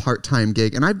fun little part-time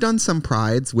gig. And I've done some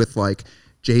prides with like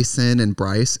Jason and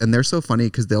Bryce, and they're so funny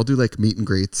because they'll do like meet and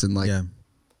greets and like. Yeah.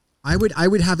 I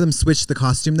would have them switch the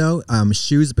costume though.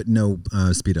 Shoes, but no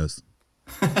Speedos.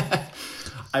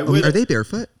 Are they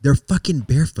barefoot? They're fucking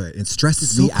barefoot. It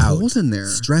stresses me out. It's so cold in there.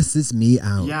 Stresses me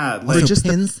out. Yeah, like also, just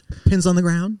pins on the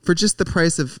ground. For just the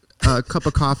price of a cup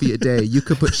of coffee a day, you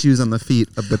could put shoes on the feet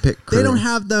of the Pit Crew. They don't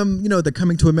have them, you know, the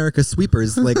Coming to America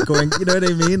sweepers, like going, you know what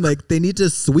I mean? Like they need to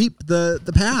sweep the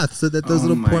path so that those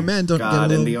little poor men don't get a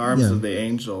little, in the arms of the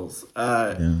angels.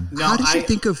 No, how did you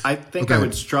think of? I think I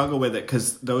would struggle with it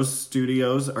because those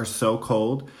studios are so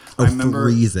cold. Oh, I remember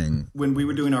freezing. When we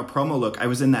were doing our promo look, I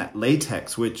was in that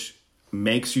latex, which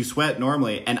makes you sweat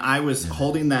normally, and I was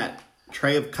holding that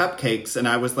tray of cupcakes, and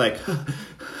I was like,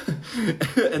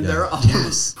 and they're all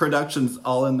productions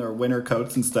all in their winter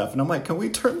coats and stuff, and I'm like, can we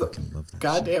turn the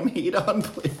goddamn heat on,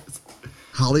 please?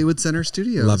 Hollywood Center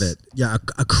Studios. Love it. Yeah,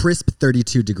 a crisp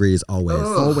 32 degrees always.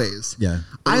 Always. Yeah.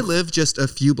 I live just a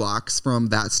few blocks from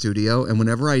that studio, and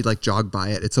whenever I like jog by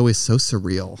it, it's always so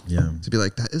surreal. Yeah. To be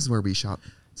like, that is where we shot.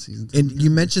 And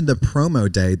you mentioned the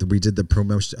promo day that we did the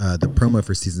promo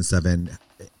for season 7.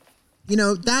 You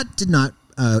know, that did not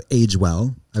age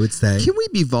well, I would say. Can we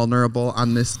be vulnerable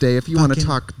on this day? If you want to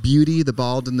talk beauty, the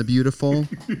bald and the beautiful,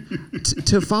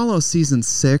 to follow season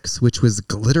 6, which was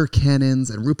glitter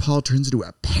cannons and RuPaul turns into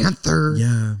a panther.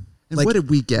 Yeah. And like, what did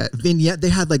we get? Vignette. They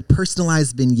had like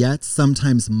personalized vignettes,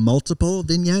 sometimes multiple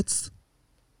vignettes.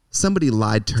 Somebody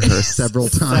lied to her several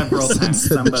times. Several times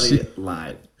somebody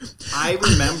lied. I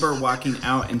remember walking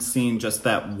out and seeing just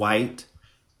that white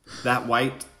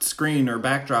screen or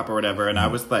backdrop or whatever, and I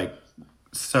was like,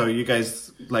 so you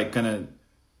guys like gonna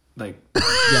like do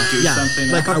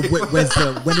something? Like when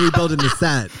are we building the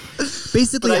set?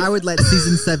 Basically, I would let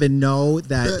season 7 know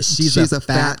that she's a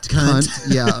fat cunt.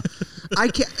 Yeah. I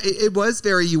can't. It was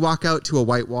very, you walk out to a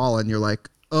white wall and you're like,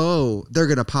 oh, they're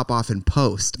going to pop off in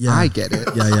post. Yeah. I get it.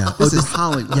 Yeah. This is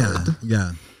Hollywood.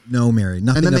 Yeah. No, Mary.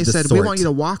 Nothing. And then they of the said, sort. we want you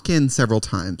to walk in several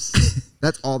times.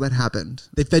 That's all that happened.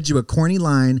 They fed you a corny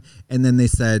line, and then they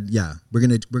said, yeah, we're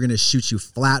gonna shoot you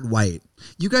flat white.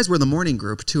 You guys were the morning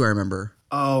group too, I remember.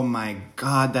 Oh my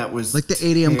God, that was like the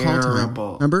 8 a.m. call time.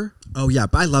 Remember? Oh yeah,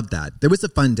 but I love that. There was a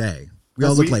fun day. We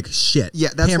all looked like shit. Yeah,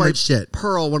 that's hammered why shit.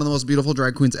 Pearl, one of the most beautiful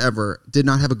drag queens ever, did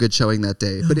not have a good showing that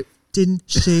day. But Didn't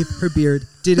shave her beard.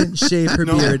 Didn't shave her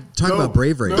beard. Talk about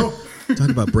bravery. Talk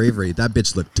about bravery. That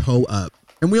bitch looked toe up.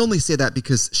 And we only say that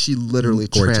because she literally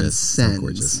transcends. So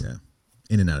gorgeous, yeah.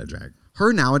 In and out of drag.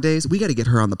 Her nowadays, we got to get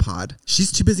her on the pod.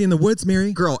 She's too busy in the woods,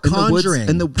 Mary. Girl, Conjuring.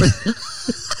 In the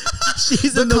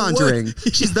She's the Conjuring.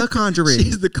 She's the Conjuring.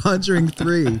 She's the Conjuring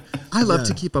 3. I love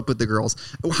to keep up with the girls.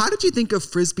 How did you think of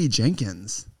Frisbee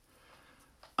Jenkins?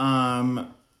 Reno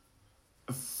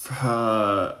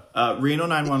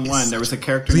 911. There was a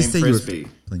character named Frisbee. You were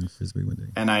playing Frisbee one day.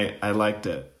 And I liked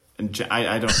it. And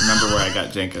I don't remember where I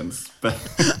got Jenkins, but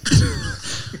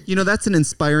that's an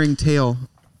inspiring tale.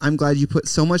 I'm glad you put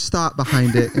so much thought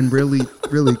behind it and really,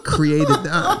 really created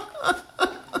that.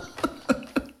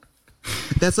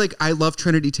 That's like, I love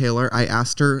Trinity Taylor. I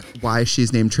asked her why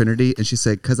she's named Trinity, and she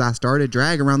said, because I started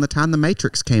drag around the time The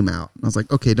Matrix came out. And I was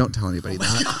like, okay, don't tell anybody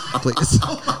that. Please.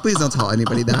 Please don't tell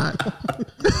anybody that.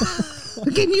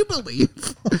 Can you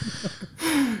believe?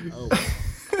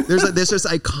 There's this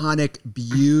iconic,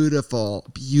 beautiful,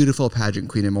 beautiful pageant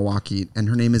queen in Milwaukee, and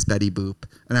her name is Betty Boop.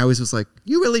 And I always was like,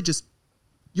 you really just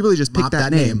picked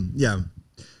that name. Yeah.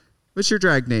 What's your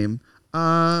drag name?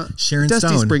 Sharon Dusty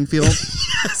Stone. Springfield.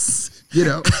 Yes.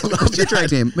 What's your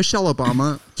drag name? Michelle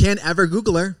Obama. Can't ever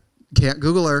Google her. Can't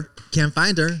Google her. Can't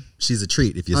find her. She's a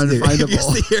treat if you Unfindable.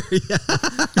 see her.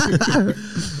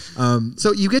 Yeah.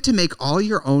 So you get to make all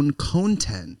your own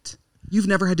content. You've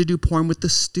never had to do porn with the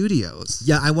studios.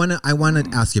 Yeah, I wanna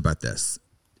ask you about this.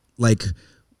 Like,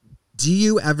 do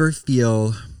you ever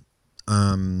feel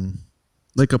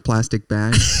like a plastic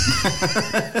bag?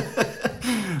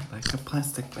 like a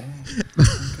plastic bag. Do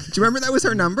you remember that was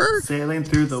her number? Sailing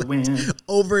through the wind.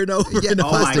 Over and over. Yeah, and oh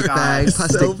plastic my God. bag.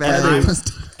 Plastic bag.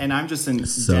 And I'm just in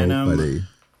denim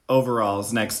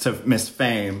overalls next to Miss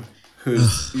Fame,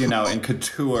 who's, in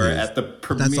couture at the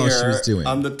premiere. That's all she was doing.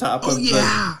 On the top of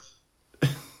the...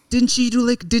 Didn't you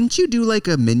do like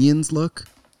a Minions look?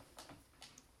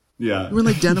 Yeah. You were in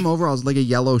like denim overalls, like a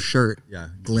yellow shirt. Yeah.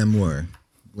 Glamour.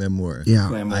 Yeah.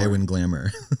 Glamour. Iowan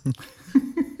glamour.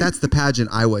 That's the pageant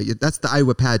Iowa. That's the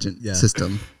Iowa pageant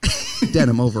system.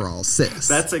 Denim overalls, sis.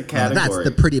 That's a category. That's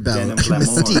the Pretty Belle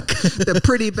mystique. The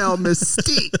Pretty Belle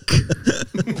mystique.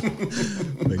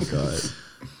 Oh my God.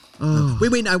 Oh.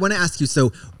 Wait. I want to ask you.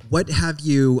 So, what have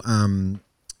you?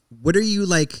 What are you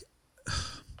like?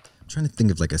 I'm trying to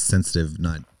think of like a sensitive,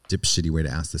 not dipshitty way to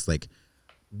ask this. Like,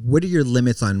 what are your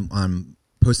limits on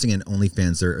posting an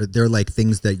OnlyFans? Or are there like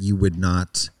things that you would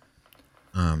not?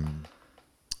 How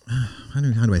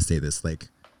do I say this? Like,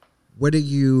 what are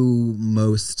you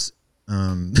most?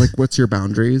 Like, what's your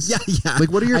boundaries? Yeah.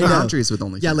 Like, what are your boundaries with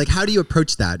OnlyFans? Yeah, like, how do you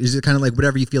approach that? Is it kind of like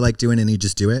whatever you feel like doing and you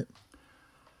just do it?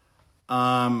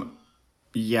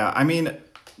 Yeah. I mean,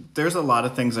 there's a lot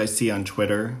of things I see on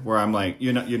Twitter where I'm like,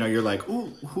 you're like,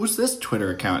 ooh, who's this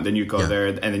Twitter account? Then you go there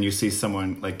and then you see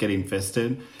someone like getting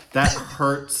fisted. That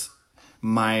hurts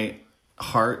my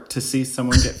heart to see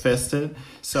someone get fisted.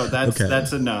 So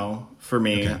that's a no for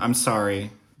me. Okay. I'm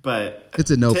sorry. But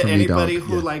it's a no for me, anybody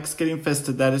who likes getting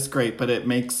fisted, that is great. But it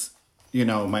makes,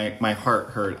 my heart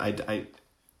hurt. I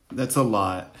that's a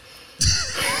lot.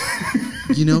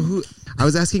 You know who? I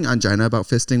was asking Angina about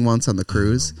fisting once on the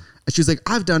cruise. And she was like,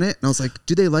 I've done it. And I was like,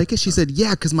 do they like it? She said,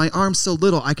 yeah, because my arm's so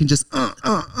little, I can just,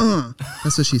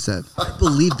 That's what she said. I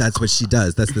believe that's what she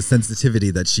does. That's the sensitivity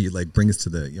that she like brings to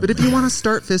the... But if you want to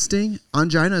start fisting,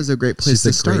 Angina is a great place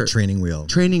to start. She's a great training wheel.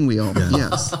 Training wheel,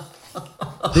 yes.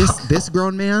 This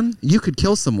grown man, you could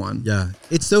kill someone. Yeah.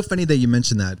 It's so funny that you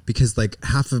mentioned that because like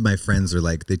half of my friends are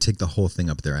like, they take the whole thing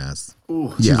up their ass.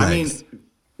 Ooh, yeah. I mean,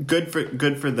 good for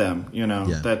them,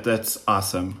 Yeah. That's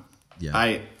awesome.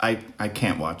 Yeah. I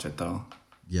can't watch it though.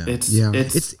 Yeah. It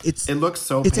looks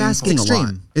so it's painful. Asking a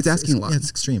lot. It's asking a lot. Yeah, it's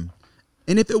extreme.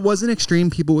 And if it wasn't extreme,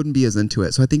 people wouldn't be as into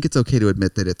it. So I think it's okay to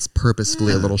admit that it's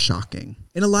purposefully a little shocking.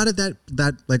 And a lot of that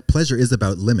like pleasure is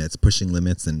about limits, pushing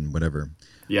limits and whatever.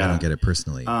 Yeah. I don't get it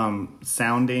personally.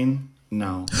 Sounding,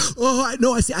 no. Oh,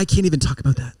 no, I see. I can't even talk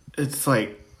about that. It's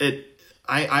like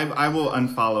I will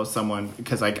unfollow someone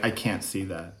because I can't see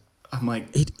that. I'm like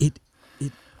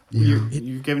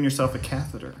you're giving yourself a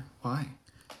catheter. Why?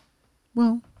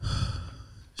 Well,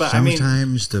 but I mean,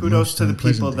 kudos to the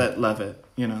people that love it.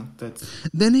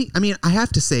 I have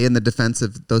to say, in the defense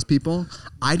of those people,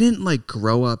 I didn't like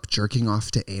grow up jerking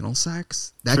off to anal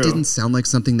sex. That didn't sound like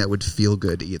something that would feel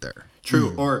good either.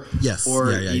 True. Or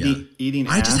eating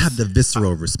ass. I just have the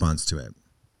visceral response to it.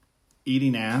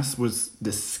 Eating ass was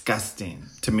disgusting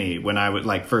to me when I would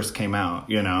like first came out,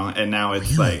 and now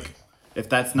it's like, if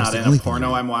that's not in a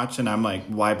porno I'm watching, I'm like,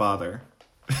 why bother?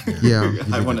 Yeah.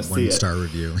 I want to see it. 1-star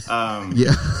review.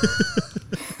 Yeah.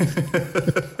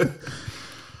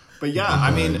 But yeah,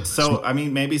 I mean,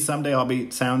 maybe someday I'll be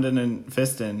sounding and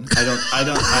fisting.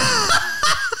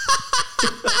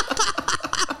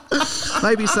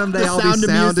 Maybe someday I'll be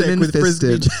sounding and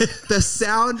fisted. The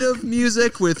sound of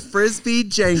music with Frisbee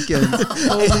Jenkins.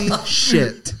 Holy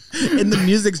shit. And the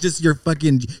music's just your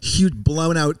fucking huge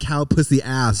blown out cow pussy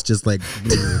ass, just like.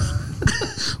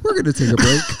 We're going to take a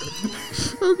break.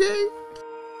 Okay.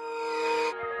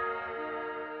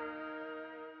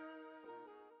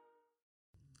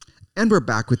 And we're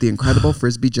back with the incredible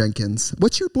Frisbee Jenkins.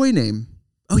 What's your boy name?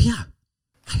 Oh, yeah.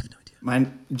 I have no idea.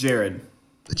 Mine, Jared.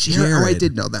 Jared. Oh, I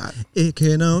did know that. It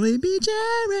can only be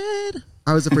Jared.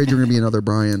 I was afraid you were going to be another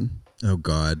Brian. Oh,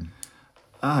 God.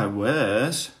 I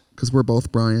wish. Because we're both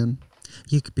Brian.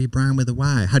 You could be Brian with a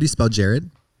Y. How do you spell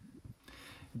Jared?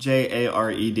 Jared,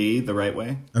 the right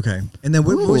way. Okay. And then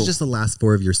what was just the last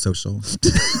 4 of your social?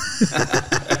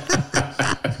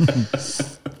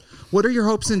 What are your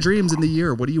hopes and dreams in the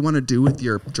year? What do you want to do with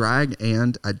your drag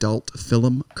and adult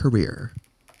film career?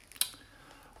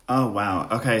 Oh, wow.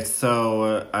 Okay,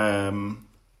 so,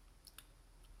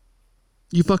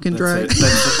 you fucking drag?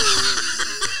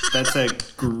 That's a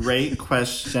great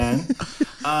question.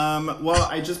 Well,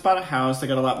 I just bought a house. I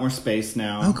got a lot more space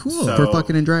now. Oh, cool. For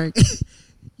fucking and drag?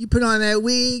 You put on that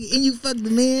wig and you fuck the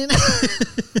man.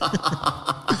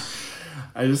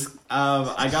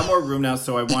 I got more room now,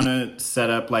 so I want to set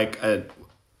up like a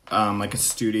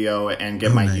studio and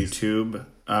get my YouTube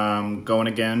going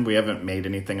again. We haven't made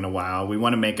anything in a while. We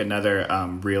want to make another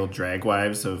Real Drag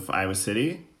Wives of Iowa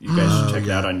City. You guys should check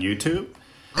it out on YouTube.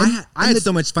 I had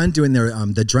so much fun doing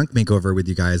the drunk makeover with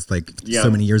you guys so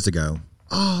many years ago.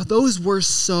 Oh, those were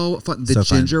so fun. The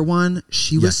ginger one,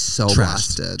 she was so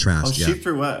blasted. Trashed, oh, she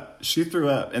threw up. She threw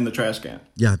up in the trash can.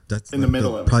 Yeah, that's in the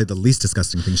middle of it. Probably the least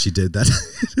disgusting thing she did. That.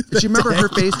 Do you remember her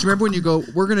face? Do you remember when you go,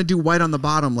 we're going to do white on the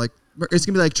bottom? Like, it's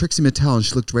going to be like Trixie Mattel. And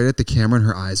she looked right at the camera and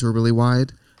her eyes were really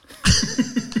wide.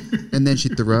 And then she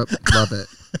threw up. Love it.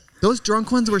 Those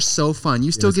drunk ones were so fun.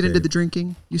 You still get into the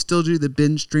drinking? You still do the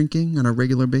binge drinking on a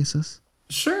regular basis?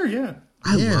 Sure, yeah.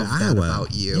 I love that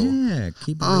about you. Yeah,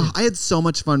 keep it. I had so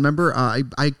much fun. Remember, I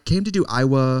came to do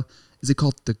Iowa. Is it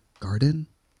called the Garden?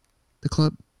 The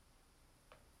club?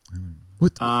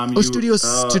 What? Studio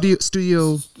 13.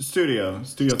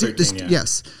 Yeah.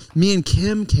 Yes, me and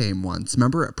Kim came once.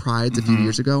 Remember at Pride's a few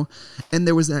years ago, and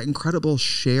there was that incredible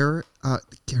Cher. Her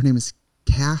name is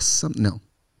Cass. Something. No.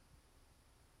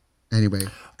 Anyway.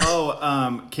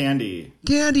 Oh, Candy.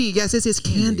 Candy. Yes, it's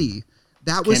Candy.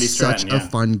 That was such a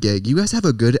fun gig. You guys have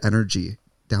a good energy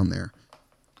down there.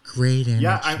 Great energy.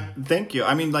 Yeah, thank you.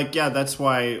 I mean, that's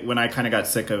why when I kind of got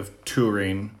sick of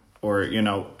touring or,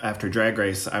 after Drag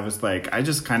Race, I was like, I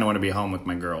just kind of want to be home with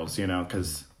my girls,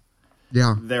 because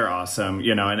they're awesome,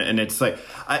 and it's like,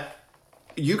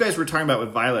 you guys were talking about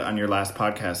with Violet on your last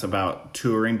podcast about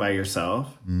touring by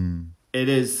yourself.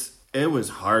 It was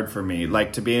hard for me,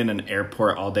 to be in an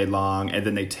airport all day long, and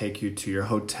then they take you to your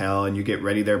hotel, and you get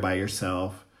ready there by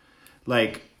yourself.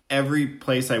 Every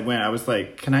place I went, I was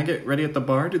like, "Can I get ready at the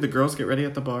bar? Do the girls get ready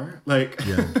at the bar?"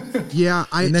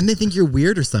 And then they think you're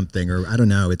weird or something, or I don't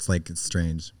know. It's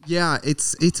strange. Yeah,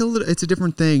 it's a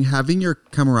different thing. Having your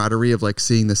camaraderie of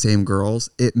seeing the same girls,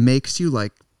 it makes you I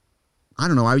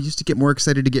don't know. I used to get more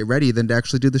excited to get ready than to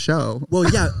actually do the show. Well,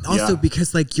 yeah. Also,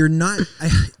 because you're not.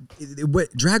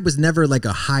 Drag was never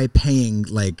a high paying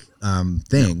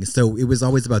thing, so it was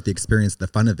always about the experience, the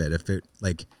fun of it. If it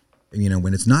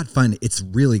when it's not fun, it's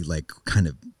really kind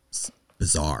of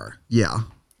bizarre. Yeah,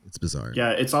 it's bizarre.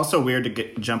 Yeah, it's also weird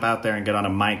to jump out there and get on a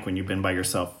mic when you've been by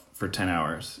yourself for 10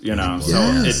 hours. So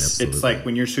it's like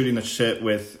when you're shooting the shit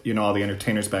with all the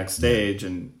entertainers backstage,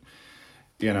 and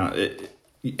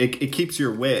it keeps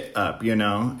your wit up,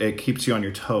 it keeps you on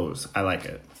your toes. I like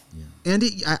it. Yeah. And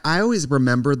I always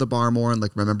remember the bar more and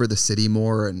remember the city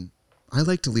more, and I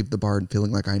like to leave the bar and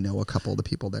feeling like I know a couple of the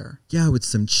people there. Yeah, with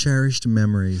some cherished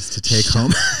memories to take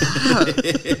home.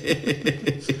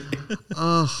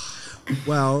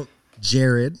 Well,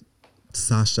 Jared,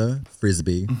 Sasha,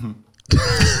 Frisbee.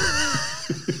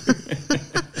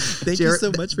 Thank you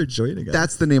so much for joining us.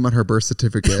 That's the name on her birth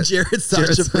certificate. Jared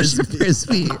Sasha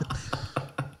Frisbee.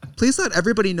 Please let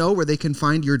everybody know where they can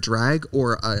find your drag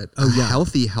or a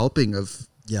healthy helping of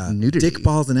nudity. Dick,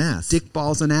 balls, and ass. Dick,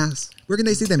 balls, and ass. Where can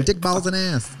they see them? Dick, balls, and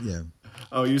ass. Yeah.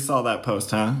 Oh, you saw that post,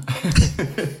 huh?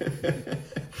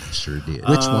 Sure did.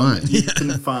 Which one? You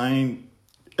can find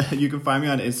me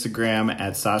on Instagram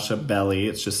at Sasha Belly.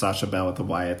 It's just Sasha Bell with a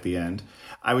Y at the end.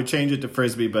 I would change it to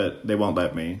Frisbee, but they won't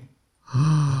let me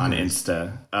on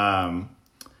Insta.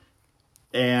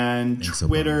 And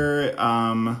Twitter.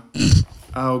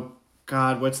 Oh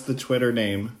God, what's the Twitter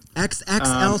name?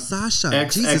 XXL Sasha.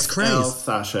 Jesus XXL Christ.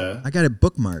 Sasha. I got it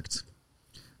bookmarked.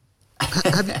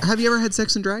 Have you ever had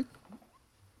sex and drag?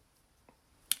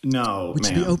 No, Would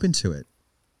you be open to it?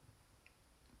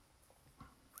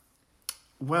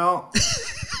 Well,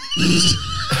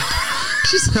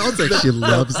 she sounds like she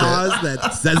loves Pause it.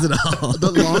 that says it all.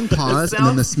 The long pause and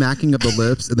then the smacking of the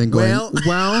lips and then going,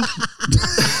 well,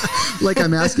 like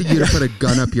I'm asking you to put a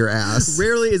gun up your ass.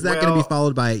 Rarely is that going to be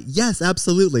followed by, yes,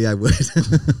 absolutely, I would.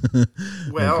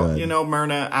 Well,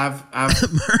 Myrna, I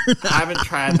haven't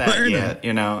tried that yet.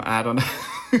 I don't know.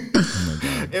 Oh my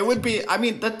God. It would be,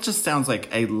 that just sounds like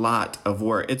a lot of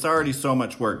work. It's already so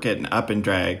much work getting up in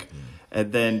drag.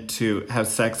 And then to have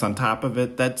sex on top of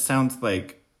it, that sounds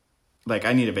like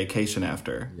I need a vacation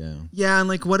after. Yeah. Yeah, and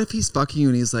like, what if he's fucking you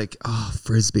and he's like, oh,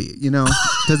 Frisbee,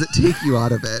 does it take you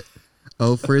out of it?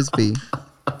 Oh, Frisbee.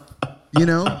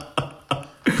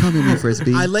 Come in,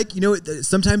 Frisbee. I like,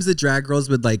 sometimes the drag girls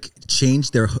would like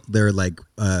change their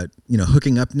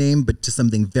hooking up name, but to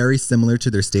something very similar to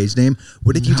their stage name.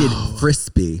 What if you did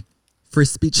Frisbee?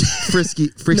 Frisky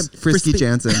Jansen. Frisky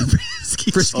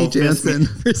Jansen.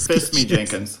 Frisbee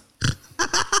Jenkins.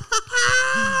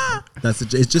 It's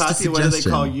just a suggestion. What do they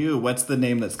call you? What's the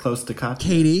name that's close to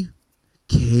Katya?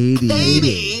 Katie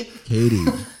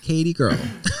girl.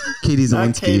 Katie's Not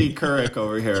Alinsky. Katie Couric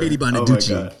over here. Katie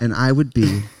Bonaducci. And I would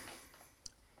be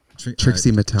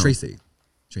Trixie Mattel. Tracy.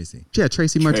 Yeah,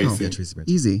 Tracy Martel. Tracy. Yeah, Tracy Martel.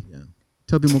 Easy. Yeah.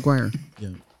 Toby Maguire.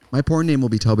 Yeah. My porn name will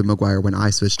be Toby Maguire when I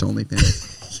switch to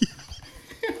OnlyFans.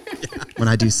 When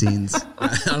I do scenes. I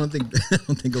don't think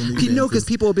OnlyFans. Because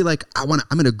people will be like, I'm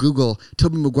gonna Google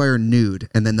Toby Maguire nude,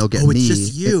 and then they'll get me. It's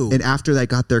just you. And after they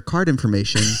got their card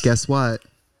information, guess what?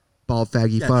 Bald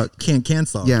faggy fuck. Can't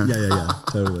cancel. Yeah.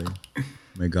 Totally. Oh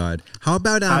my God. How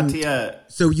about Katya?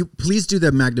 So you please do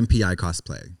the Magnum PI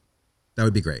cosplay. That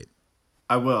would be great.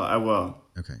 I will.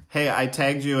 Okay. Hey, I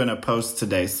tagged you in a post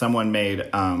today. Someone made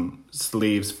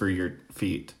sleeves for your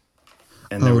feet,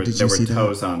 and there were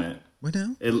toes on it. What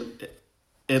now?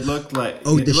 It looked like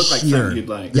the like sheer. something you'd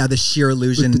like. Yeah, the sheer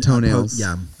illusion. With the toenails.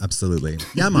 Yeah, absolutely.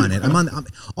 Yeah, I'm on it. I'm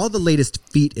all the latest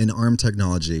feet and arm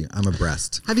technology. I'm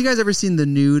abreast. Have you guys ever seen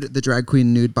the drag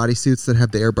queen nude bodysuits that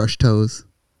have the airbrush toes?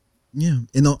 Yeah,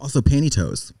 and also panty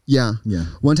toes. Yeah. Yeah.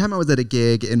 One time I was at a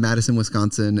gig in Madison,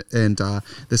 Wisconsin, and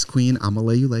this queen,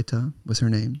 Amaleyuleta was her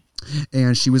name.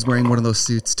 And she was wearing one of those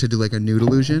suits to do like a nude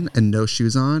illusion and no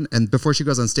shoes on. And before she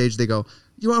goes on stage, they go,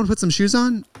 you want to put some shoes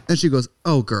on? And she goes,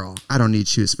 oh, girl, I don't need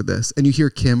shoes for this. And you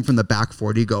hear Kim from the back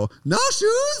 40 go, no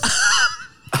shoes?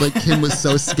 Like Kim was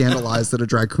so scandalized that a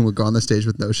drag queen would go on the stage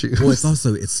with no shoes. Well,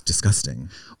 it's disgusting.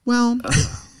 Well,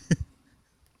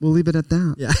 we'll leave it at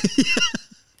that. Yeah.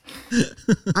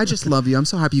 I just love you. I'm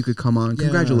so happy you could come on.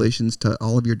 Congratulations to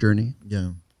all of your journey.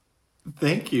 Yeah.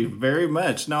 Thank you very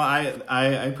much. No, I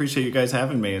appreciate you guys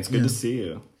having me. It's good to see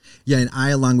you. Yeah, and I,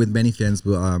 along with many fans,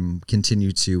 will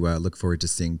continue to look forward to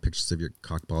seeing pictures of your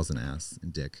cock, balls, and ass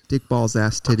and dick. Dick, balls,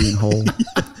 ass, titty, and hole.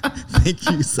 Thank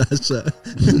you, Sasha.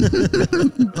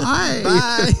 Bye.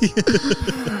 Bye.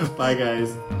 Bye,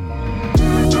 guys.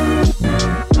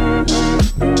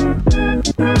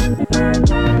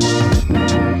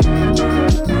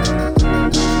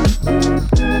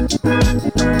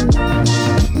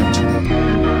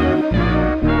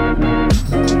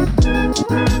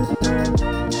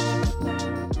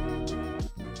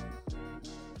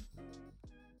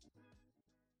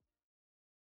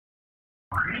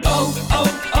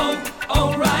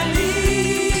 O'Reilly.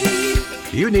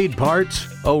 You need parts?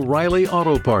 O'Reilly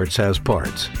Auto Parts has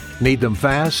parts. Need them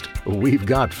fast? We've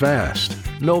got fast.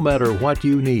 No matter what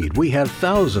you need, we have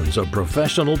thousands of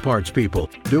professional parts people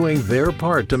doing their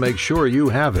part to make sure you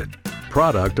have it.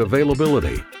 Product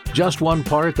availability. Just one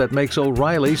part that makes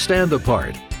O'Reilly stand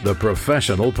apart. The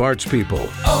professional parts people.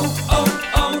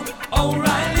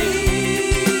 O'Reilly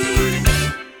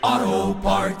Auto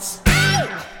Parts.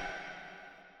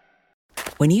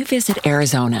 When you visit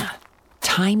Arizona,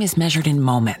 time is measured in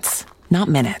moments, not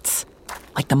minutes.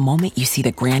 Like the moment you see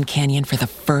the Grand Canyon for the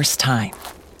first time.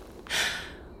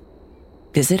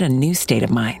 Visit a new state of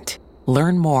mind.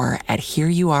 Learn more at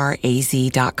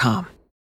hereyouareaz.com.